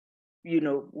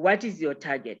 what is your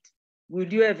target?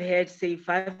 Would you have had, say,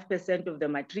 5% of the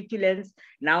matriculants?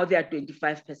 Now they are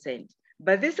 25%.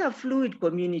 But these are fluid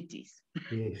communities.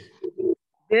 Yes.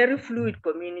 Very fluid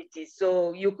communities.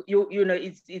 So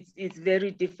it's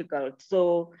very difficult.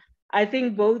 So I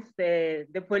think both the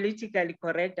politically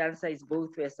correct answer is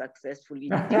both were successful.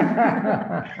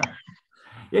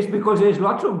 Yes, because there's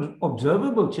lots of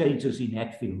observable changes in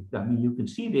that field. I mean, you can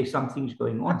see there's some things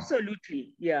going on.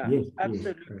 Absolutely. Yeah. Yes,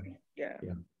 absolutely. Yes.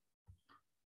 Yeah.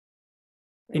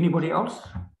 Anybody else?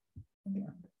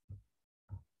 Yeah.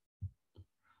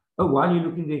 Oh, while you're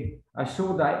looking there, I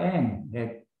saw Diane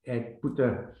had put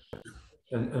a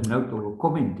note or a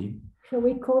comment in. Shall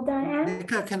we call Diane?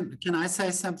 Nico, can I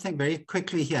say something very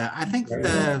quickly here? I think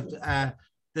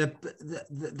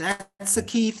that's a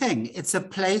key thing. It's a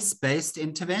place-based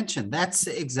intervention. That's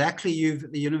exactly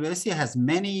the university has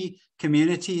many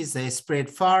communities. They spread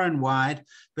far and wide.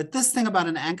 But this thing about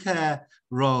an anchor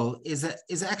role is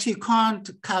actually you can't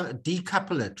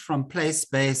decouple it from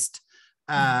place-based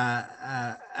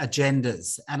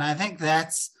agendas. And I think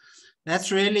that's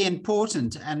really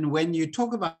important. And when you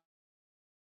talk about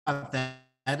that,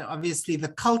 obviously the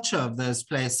culture of those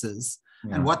places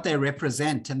and what they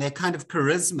represent and their kind of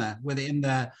charisma within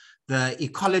the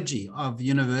ecology of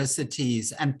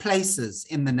universities and places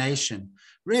in the nation,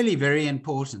 really very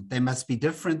important. They must be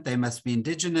different, they must be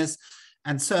indigenous.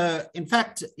 And so, in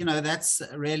fact, that's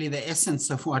really the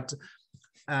essence of what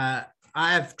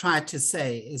I've tried to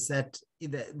say, is that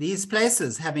these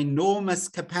places have enormous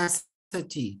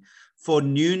capacity for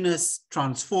newness,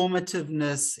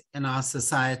 transformativeness in our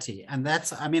society. And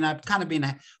that's, I mean, I'm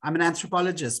an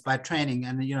anthropologist by training,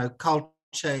 and, culture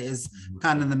is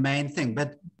kind of the main thing,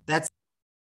 but that's.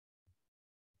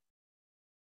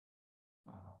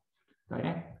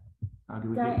 Diane?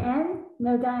 Diane?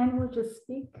 No, Diane will just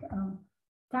speak.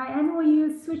 Diane, will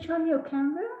you switch on your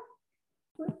camera?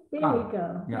 There we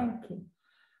go. Yeah. Thank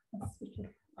you.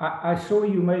 I saw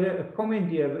you made a comment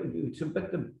here. It's a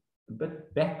bit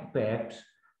back perhaps,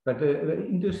 but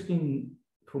interesting,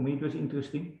 for me it was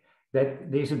interesting that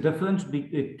there's a difference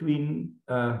between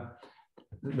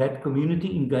that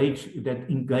community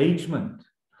engagement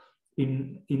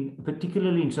in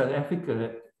particularly in South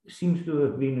Africa seems to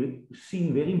have been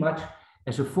seen very much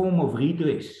as a form of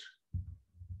redress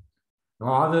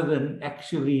rather than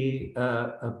actually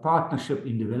a partnership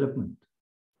in development.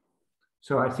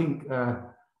 So I think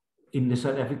in the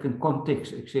South African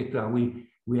context, etc.,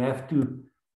 we have to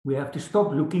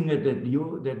stop looking at that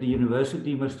the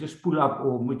university must just pull up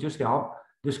or just help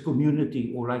this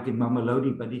community, or like in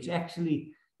Mamelodi, but it's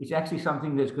actually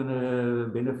something that's going to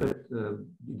benefit.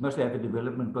 It must have a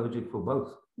development project for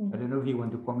both. I don't know if you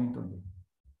want to comment on that.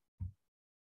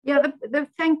 Yeah,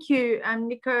 thank you,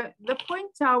 Nico. The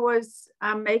point I was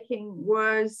making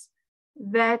was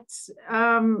that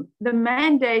the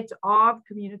mandate of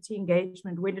community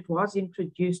engagement, when it was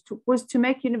introduced, was to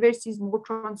make universities more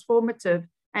transformative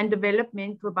and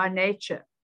developmental by nature.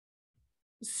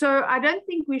 So I don't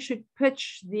think we should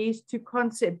pitch these two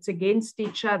concepts against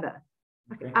each other.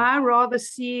 Okay. I rather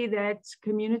see that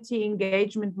community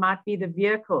engagement might be the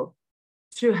vehicle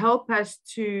to help us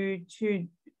to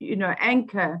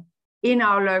anchor in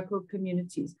our local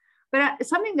communities. But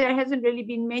something that hasn't really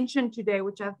been mentioned today,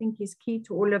 which I think is key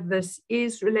to all of this,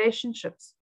 is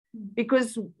relationships.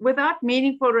 Because without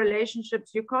meaningful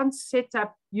relationships, you can't set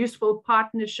up useful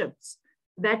partnerships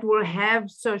that will have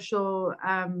social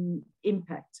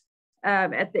impact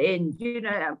at the end.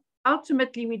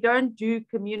 Ultimately, we don't do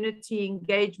community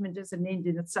engagement as an end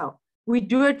in itself. We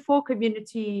do it for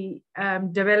community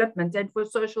development and for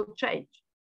social change.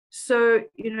 So,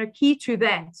 key to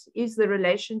that is the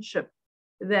relationship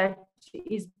that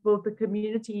is built the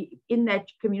community in that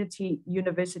community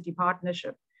university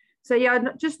partnership. So yeah,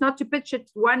 just not to pitch it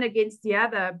one against the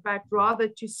other, but rather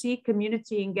to see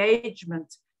community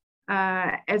engagement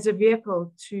as a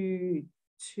vehicle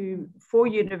for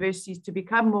universities to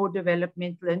become more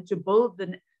developmental and to build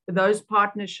those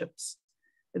partnerships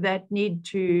that need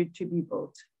to be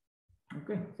built.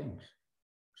 Okay, thanks.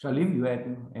 Salim, you had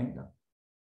to enter.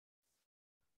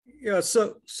 Yeah,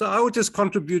 so I would just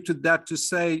contribute to that to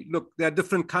say, look, there are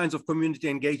different kinds of community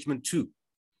engagement too.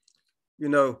 You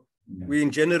know, we're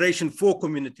in generation 4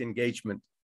 community engagement.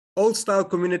 Old style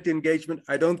community engagement,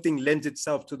 I don't think lends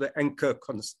itself to the anchor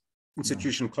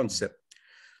institution concept.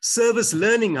 Service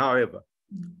learning, however,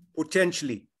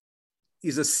 potentially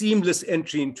is a seamless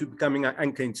entry into becoming an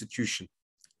anchor institution,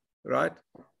 right?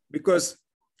 Because,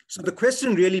 so the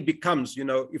question really becomes, you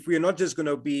know, if we're not just going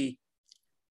to be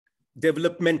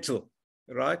developmental,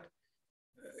 right,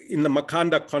 in the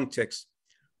Makanda context,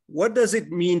 what does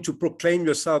it mean to proclaim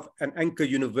yourself an anchor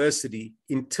university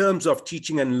in terms of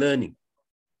teaching and learning,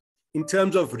 in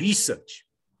terms of research,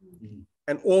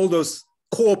 and all those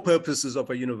core purposes of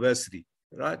a university,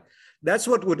 right? That's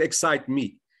what would excite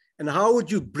me. And how would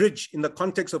you bridge in the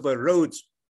context of a Rhodes,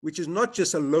 which is not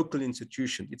just a local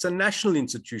institution, it's a national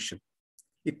institution.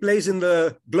 It plays in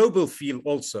the global field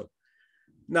also.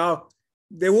 Now,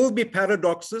 there will be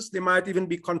paradoxes, there might even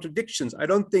be contradictions. I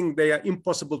don't think they are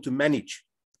impossible to manage,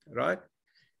 right?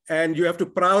 And you have to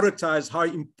prioritize how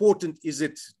important is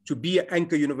it to be an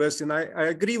anchor university. And I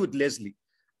agree with Leslie.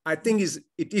 I think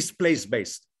it is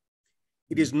place-based.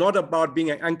 It is not about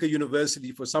being an anchor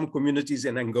university for some communities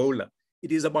in Angola.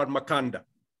 It is about Makanda.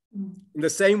 In the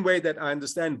same way that I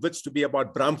understand Wits to be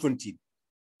about Braamfontein,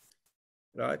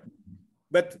 right?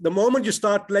 But the moment you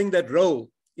start playing that role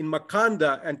in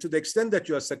Makanda, and to the extent that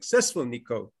you are successful,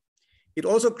 Nico, it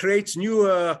also creates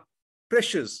new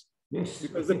pressures. Yes,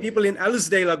 because the people in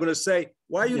Ellisdale are going to say,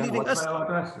 why are you leaving us out?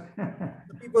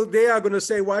 The people there are going to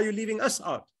say, why are you leaving us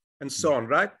out? And so on,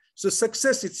 right? So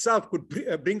success itself could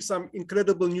bring some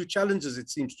incredible new challenges, it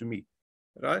seems to me,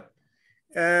 right?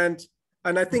 And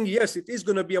I think, yes, it is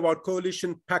going to be about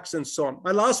coalition, pacts, and so on.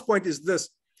 My last point is this.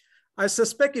 I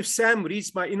suspect if Sam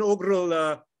reads my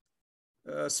inaugural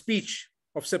speech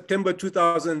of September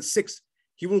 2006,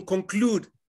 he will conclude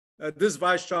this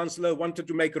Vice Chancellor wanted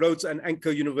to make Rhodes an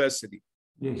anchor university,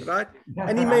 yes, right?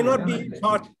 And he may not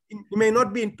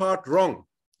be in part wrong,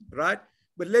 right?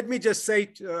 But let me just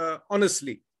say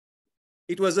honestly,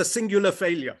 it was a singular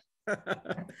failure.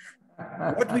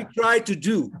 What we tried to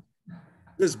do,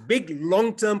 this big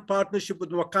long-term partnership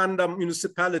with Makanda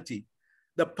municipality,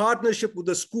 the partnership with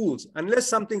the schools, unless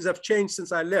some things have changed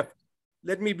since I left,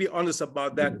 let me be honest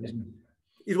about that.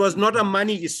 It was not a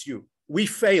money issue. We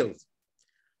failed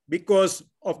because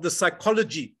of the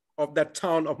psychology of that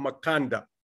town of Makanda.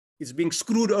 It's being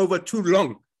screwed over too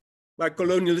long by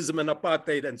colonialism and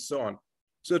apartheid and so on.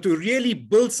 So to really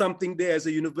build something there as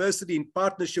a university in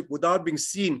partnership without being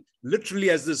seen literally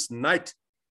as this knight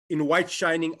in white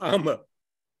shining armor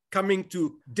coming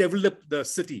to develop the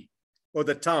city or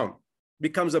the town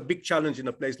becomes a big challenge in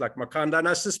a place like Makanda, and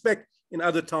I suspect in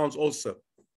other towns also.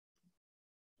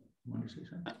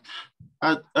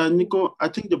 Nico, I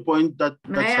think the point that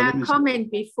May I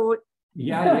comment before?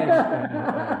 Yeah,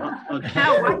 yes.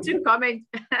 I want to comment.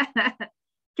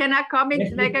 Can I comment?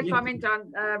 Yes, make a comment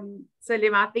on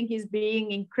Salim? I think he's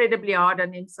being incredibly hard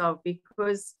on himself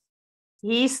because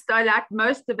he's like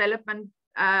most development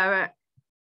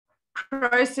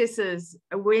processes.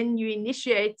 When you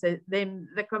initiate them,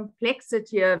 the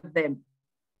complexity of them,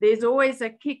 there's always a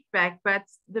kickback. But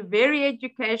the very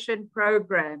education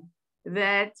program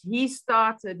that he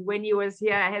started when he was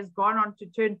here has gone on to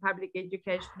turn public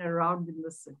education around in the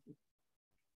city.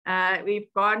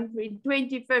 We've gone in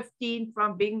 2015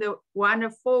 from being one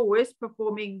of 4 worst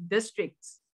performing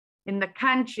districts in the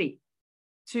country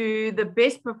to the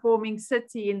best performing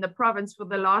city in the province for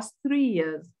the last 3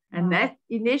 years. And that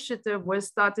initiative was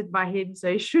started by him,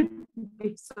 so he shouldn't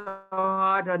be so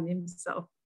hard on himself.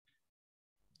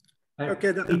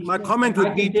 Okay, my comment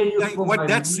would be, what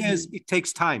that says, it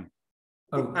takes time.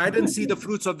 I didn't see the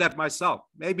fruits of that myself.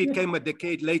 Maybe it came a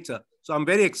decade later. So I'm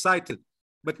very excited.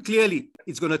 But clearly,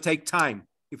 it's going to take time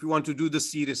if we want to do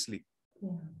this seriously.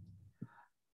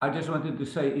 I just wanted to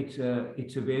say it's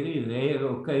a very rare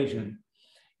occasion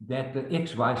that the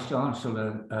ex-Vice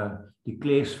Chancellor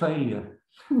declares failure.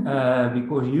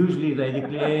 Because usually they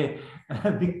declare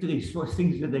victories for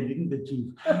things that they didn't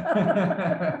achieve.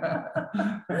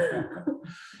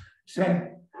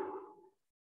 Sam?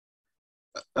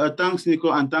 Thanks,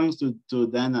 Nico, and thanks to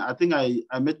Diana. I think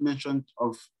I made mention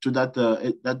to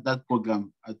that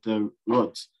program at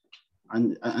Rhodes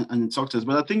and success.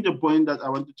 But I think the point that I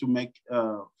wanted to make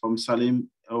from Salim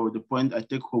or the point I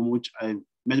take home, which I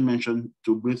made mention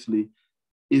to briefly,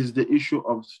 is the issue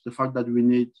of the fact that we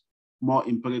need more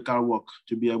empirical work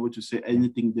to be able to say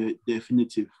anything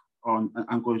definitive on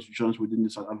anchor institutions within the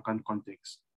South African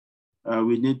context.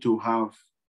 We need to have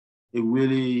a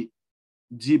really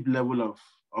deep level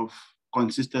of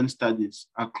consistent studies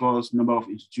across number of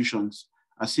institutions,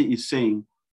 as he is saying,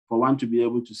 for one to be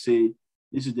able to say,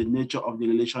 this is the nature of the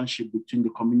relationship between the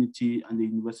community and the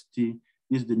university.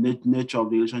 This is the nature of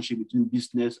the relationship between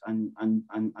business and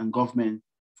government,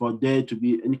 for there to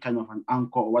be any kind of an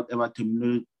anchor or whatever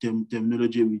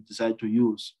terminology we decide to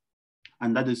use.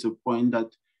 And that is a point that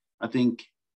I think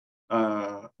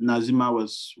Nazima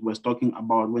was talking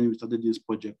about when we started this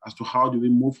project, as to how do we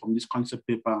move from this concept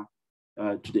paper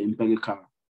to the empirical.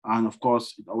 And of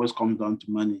course, it always comes down to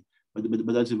money, but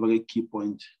that's a very key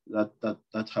point that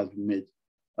has been made.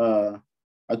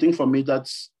 I think for me,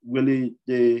 that's really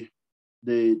the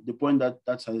point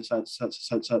that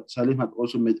Salim had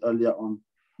also made earlier on,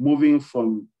 moving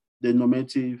from the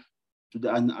normative to the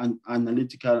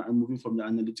analytical, and moving from the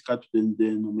analytical to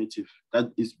the normative.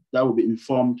 That will be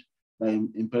informed by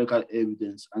empirical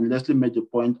evidence. And Leslie made the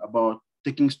point about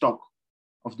taking stock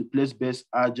of the place-based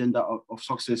agenda of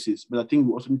successes, but I think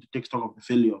we also need to take stock of the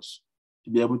failures to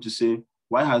be able to say,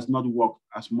 why has not worked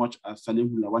as much as Salim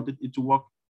Hula wanted it to work?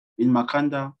 In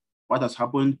Makanda, what has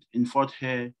happened in Fort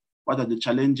Hare? What are the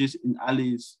challenges in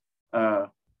Alice?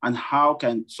 And how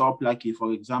can Soplaki,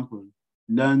 for example,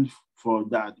 learn for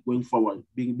that going forward,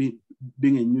 being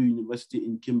a new university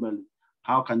in Kimberley?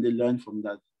 How can they learn from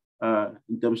that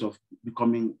in terms of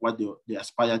becoming what they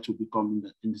aspire to become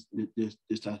in the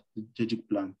strategic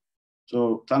plan?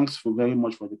 So thanks very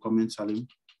much for the comment, Salim.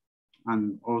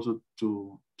 And also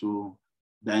to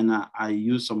Diana, I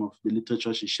used some of the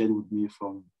literature she shared with me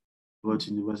from Rhodes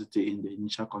University in the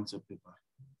initial concept paper.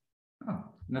 Oh,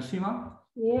 Nasima?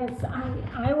 Yes,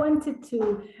 I wanted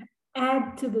to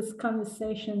add to this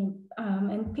conversation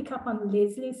and pick up on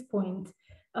Leslie's point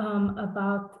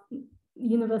about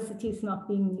universities not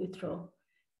being neutral.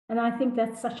 And I think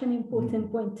that's such an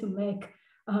important point to make,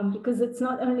 because it's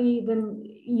not only the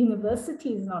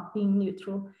universities not being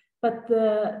neutral, but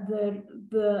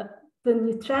the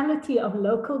neutrality of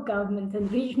local government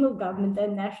and regional government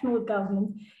and national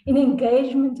government in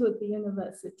engagement with the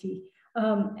university.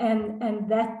 And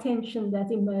that tension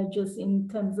that emerges in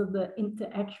terms of the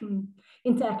interaction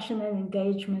and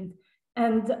engagement.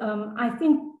 And I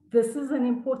think this is an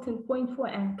important point for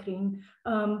anchoring,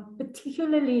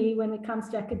 particularly when it comes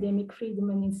to academic freedom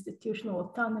and institutional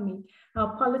autonomy.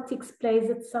 How politics plays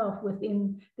itself out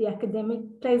in the academic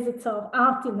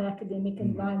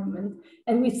environment.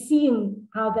 And we've seen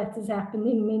how that has happened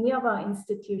in many of our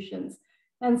institutions.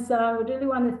 And so I really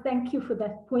want to thank you for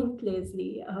that point,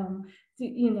 Leslie.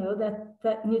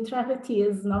 That neutrality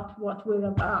is not what we're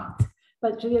about,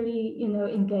 but really,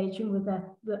 engaging with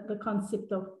the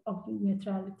concept of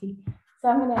neutrality. So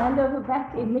I'm going to hand over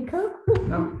back to Nico.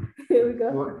 No. Here we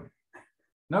go.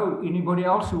 No, anybody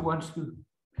else who wants to?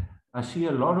 I see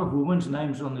a lot of women's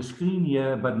names on the screen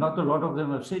here, but not a lot of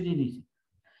them have said anything.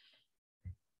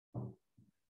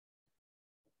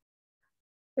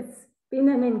 It's been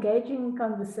an engaging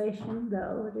conversation,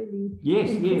 though, really.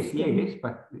 Yes,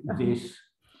 but there's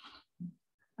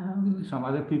some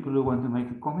other people who want to make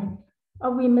a comment.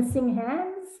 Are we missing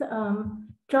hands?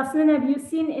 Jocelyn, have you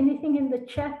seen anything in the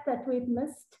chat that we've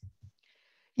missed?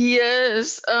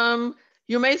 Yes,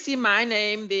 you may see my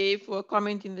name there for a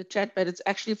comment in the chat, but it's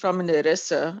actually from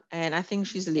Nerissa, and I think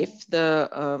she's left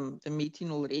the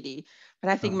meeting already. But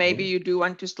I think maybe you do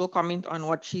want to still comment on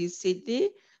what she said there.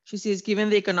 She says, given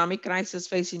the economic crisis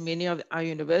facing many of our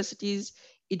universities,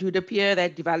 it would appear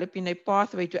that developing a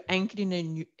pathway to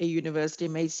anchoring a university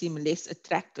may seem less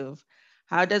attractive.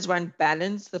 How does one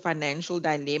balance the financial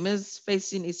dilemmas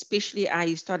facing especially our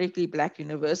historically Black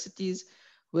universities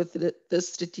with the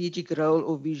strategic role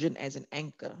or vision as an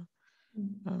anchor?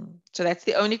 So that's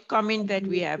the only comment that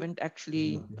we haven't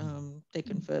actually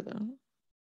taken further.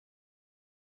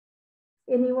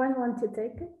 Anyone want to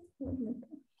take it?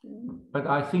 But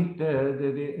I think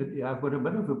I've got a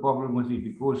bit of a problem with it,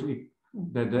 because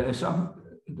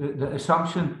the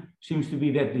assumption seems to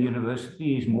be that the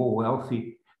university is more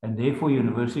wealthy, and therefore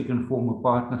university can form a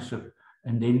partnership,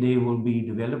 and then there will be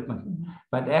development.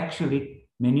 But actually,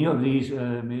 many of these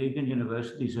American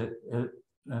universities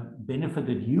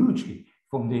benefited hugely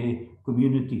from their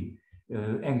community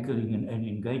anchoring and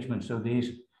engagement. So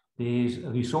there's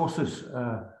resources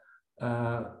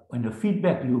and a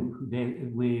feedback loop there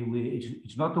where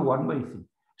it's not a one-way thing.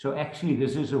 So actually,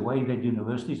 this is a way that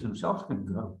universities themselves can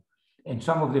grow. And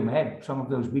some of them have, some of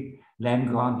those big,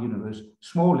 land-grant universities,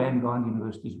 small land-grant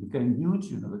universities became huge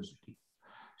universities.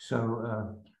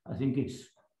 So I think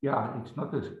it's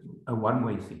not a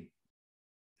one-way thing.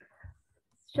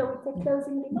 Shall we take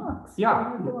closing remarks?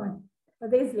 Yeah. Oh,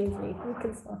 there's Leslie. We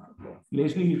can start with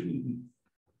Leslie, you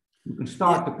can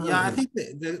start the closing. Yeah, I think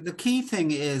the key thing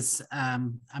is, I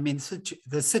mean,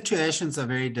 the situations are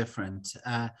very different.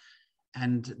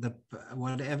 And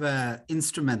whatever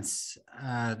instruments,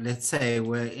 let's say,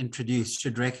 were introduced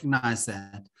should recognize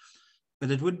that.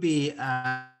 But it would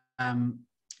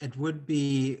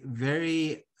be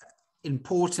very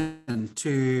important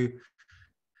to,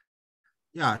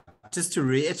 just to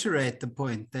reiterate the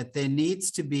point that there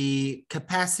needs to be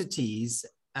capacities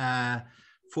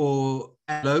for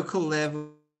a local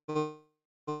level.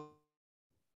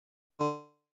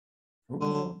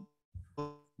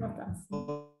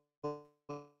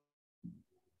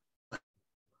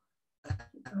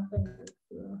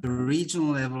 The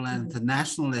regional level and the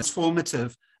national level,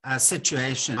 transformative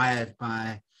situation mired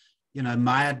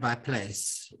by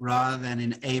place rather than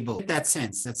enabled. In that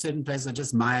sense, that certain places are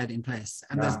just mired in place.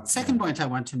 And the second point I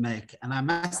want to make, and I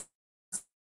must.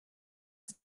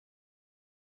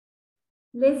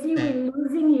 Leslie, we're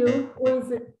losing you, or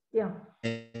is it? Yeah.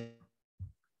 Let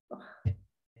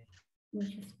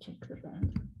me just check the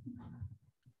band.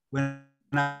 When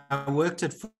I worked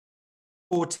at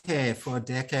Forte for a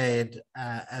decade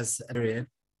as a period,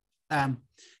 that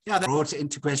brought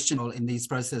into question in these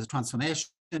processes of transformation,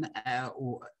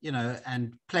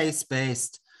 and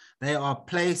place-based. They are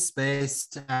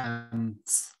place-based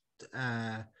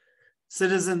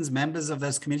citizens, members of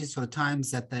those communities for the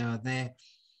times that they are there.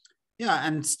 Yeah,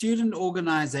 and student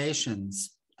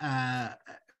organizations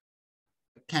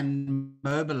can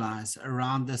mobilize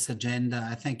around this agenda,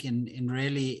 I think, in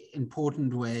really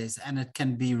important ways, and it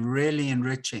can be really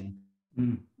enriching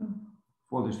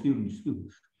for the students too.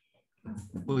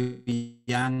 For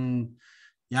young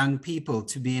people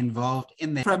to be involved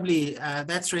in there. Probably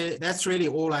that's really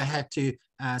all I had to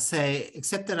say,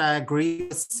 except that I agree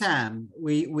with Sam.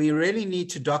 We really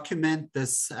need to document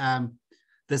this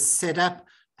this setup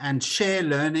and share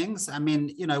learnings. I mean,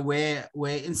 where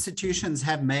institutions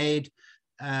have made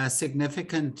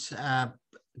significant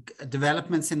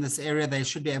developments in this area, they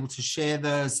should be able to share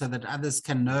those so that others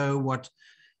can know what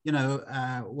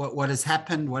has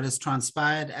happened, what has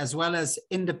transpired, as well as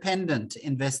independent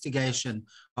investigation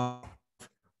of,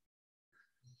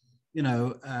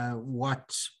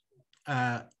 what's.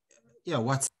 Yeah.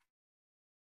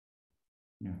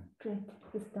 Great.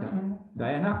 Diana.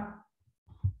 Diana?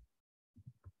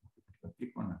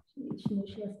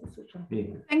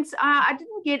 Thanks. I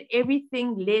didn't get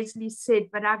everything Leslie said,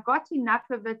 but I got enough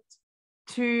of it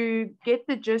to get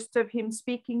the gist of him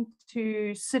speaking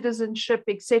to citizenship,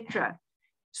 etc.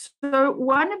 So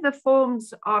one of the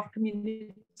forms of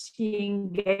community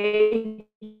engagement,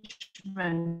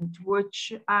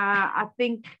 which I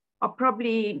think are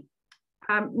probably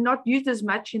not used as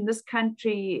much in this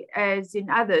country as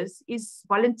in others, is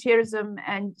volunteerism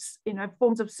and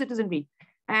forms of citizenry.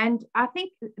 And I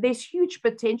think there's huge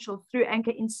potential through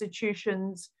anchor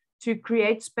institutions to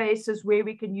create spaces where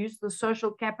we can use the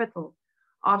social capital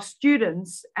of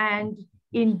students. And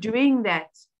in doing that,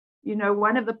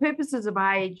 one of the purposes of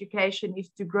higher education is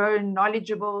to grow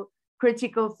knowledgeable,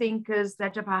 critical thinkers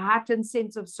that have a heightened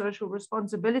sense of social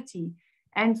responsibility.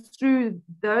 And through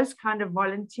those kind of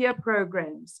volunteer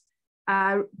programs,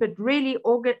 but really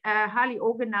highly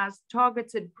organized,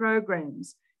 targeted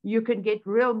programs, you can get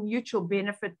real mutual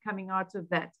benefit coming out of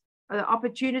that. The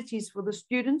opportunities for the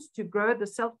students to grow the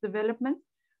self-development,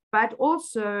 but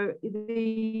also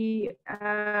the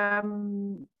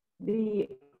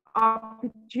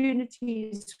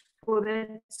opportunities for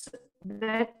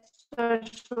that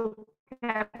social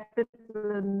capital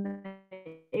and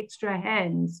extra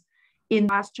hands. In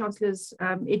Vice Chancellor's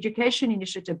education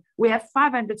initiative, we have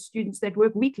 500 students that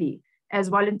work weekly as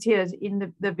volunteers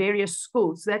in the various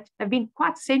schools that have been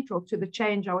quite central to the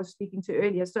change I was speaking to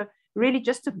earlier. So really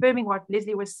just affirming what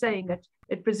Leslie was saying, that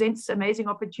it presents amazing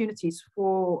opportunities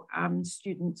for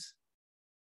students.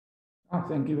 Oh,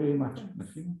 thank you very much.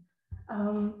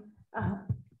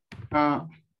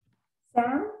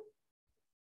 Sam?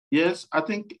 Yes, I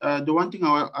think the one thing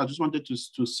I just wanted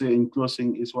to say in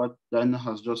closing is what Diana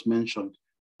has just mentioned.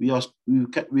 We have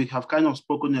kind of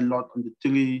spoken a lot on the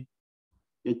three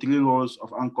roles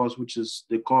of anchors, which is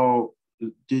the core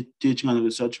teaching and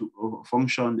research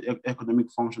function, the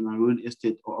economic function, and real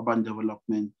estate or urban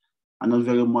development, and not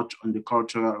very much on the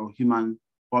cultural or human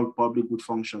public good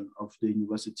function of the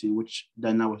university, which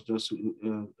Diana was just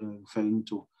referring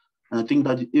to. And I think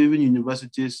that even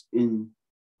universities in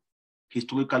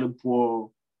historically poor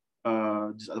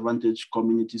disadvantaged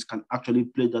communities can actually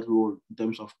play that role in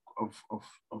terms of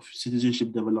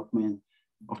citizenship development,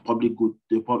 of public good,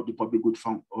 the public good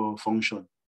function.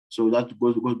 So that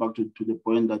goes back to the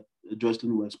point that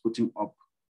Jocelyn was putting up.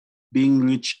 Being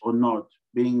rich or not,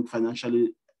 being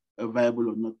financially viable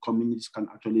or not, communities can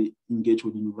actually engage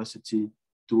with the university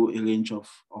through a range of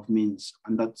means.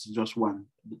 And that's just one,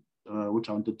 which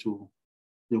I wanted to,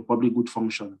 the public good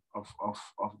function of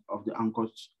the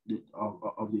anchors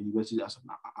of the university as an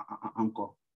anchor.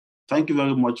 Thank you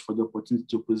very much for the opportunity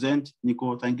to present.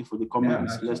 Nico, thank you for the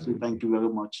comments. Yeah, Leslie, thank you very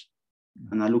much.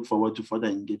 And I look forward to further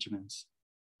engagements.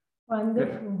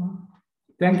 Wonderful.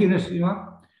 Thank you,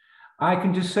 Nasima. I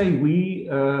can just say we,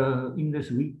 in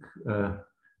this week,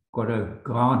 got a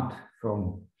grant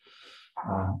from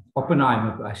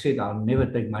Oppenheimer. I said I'll never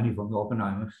take money from the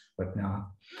Oppenheimers, but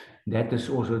now that has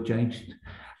also changed.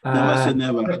 Never say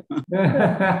never.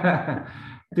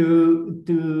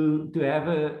 to have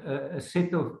a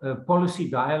set of policy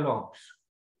dialogues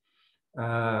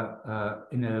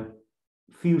in a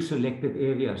few selected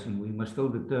areas, and we must still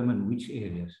determine which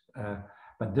areas.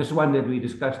 But this one that we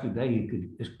discussed today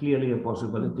is clearly a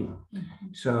possibility.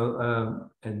 So,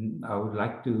 and I would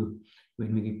like to,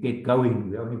 when we get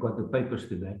going, we only got the papers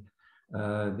today,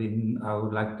 then I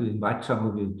would like to invite some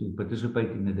of you to participate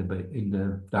in the debate, in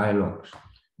the dialogues,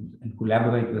 and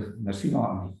collaborate with Nasima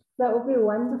on it. That would be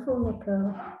wonderful,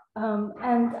 Nico.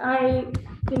 And I,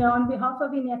 on behalf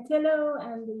of Inyatelo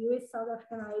and the US South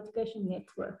African Higher Education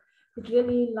Network, would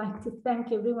really like to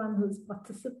thank everyone who's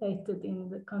participated in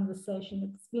the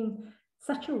conversation. It's been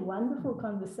such a wonderful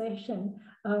conversation.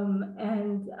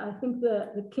 And I think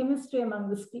the chemistry among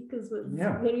the speakers was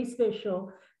very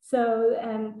special. So,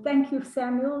 and thank you,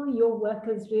 Samuel. Your work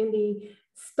has really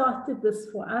started this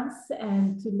for us,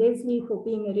 and to Leslie for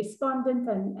being a respondent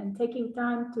and taking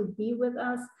time to be with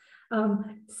us.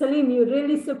 Salim, you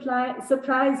really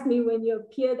surprised me when you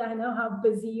appeared. I know how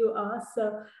busy you are.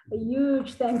 So a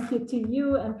huge thank you to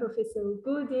you and Professor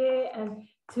Ugude and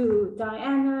to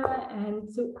Diana and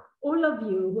to all of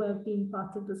you who have been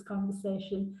part of this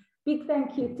conversation. Big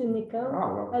thank you to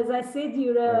Nico. As I said,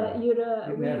 we're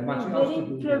very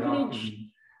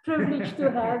privileged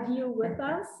to have you with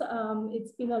us.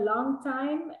 It's been a long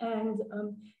time, and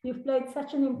you've played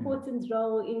such an important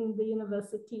role in the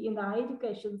university, in the higher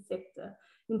education sector,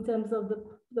 in terms of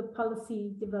the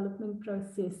policy development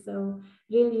process. So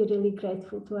really, really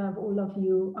grateful to have all of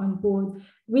you on board.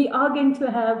 We are going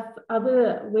to have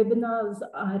other webinars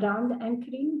around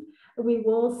anchoring. We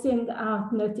will send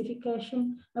out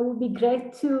notification. It would be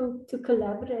great to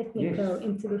collaborate, Nico,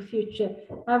 into the future.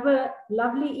 Have a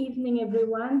lovely evening,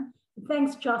 everyone.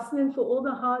 Thanks, Jocelyn, for all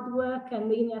the hard work, and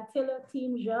the Inyatelo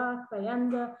team, Jacques,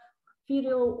 Bayanda,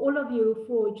 Fidel, all of you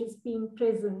for just being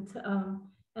present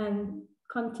and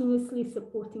continuously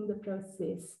supporting the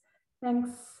process.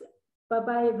 Thanks.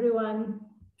 Bye-bye, everyone.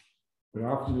 Good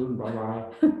afternoon.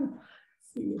 Bye-bye.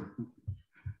 See you.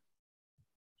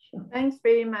 Thanks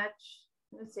very much,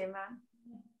 Nasima.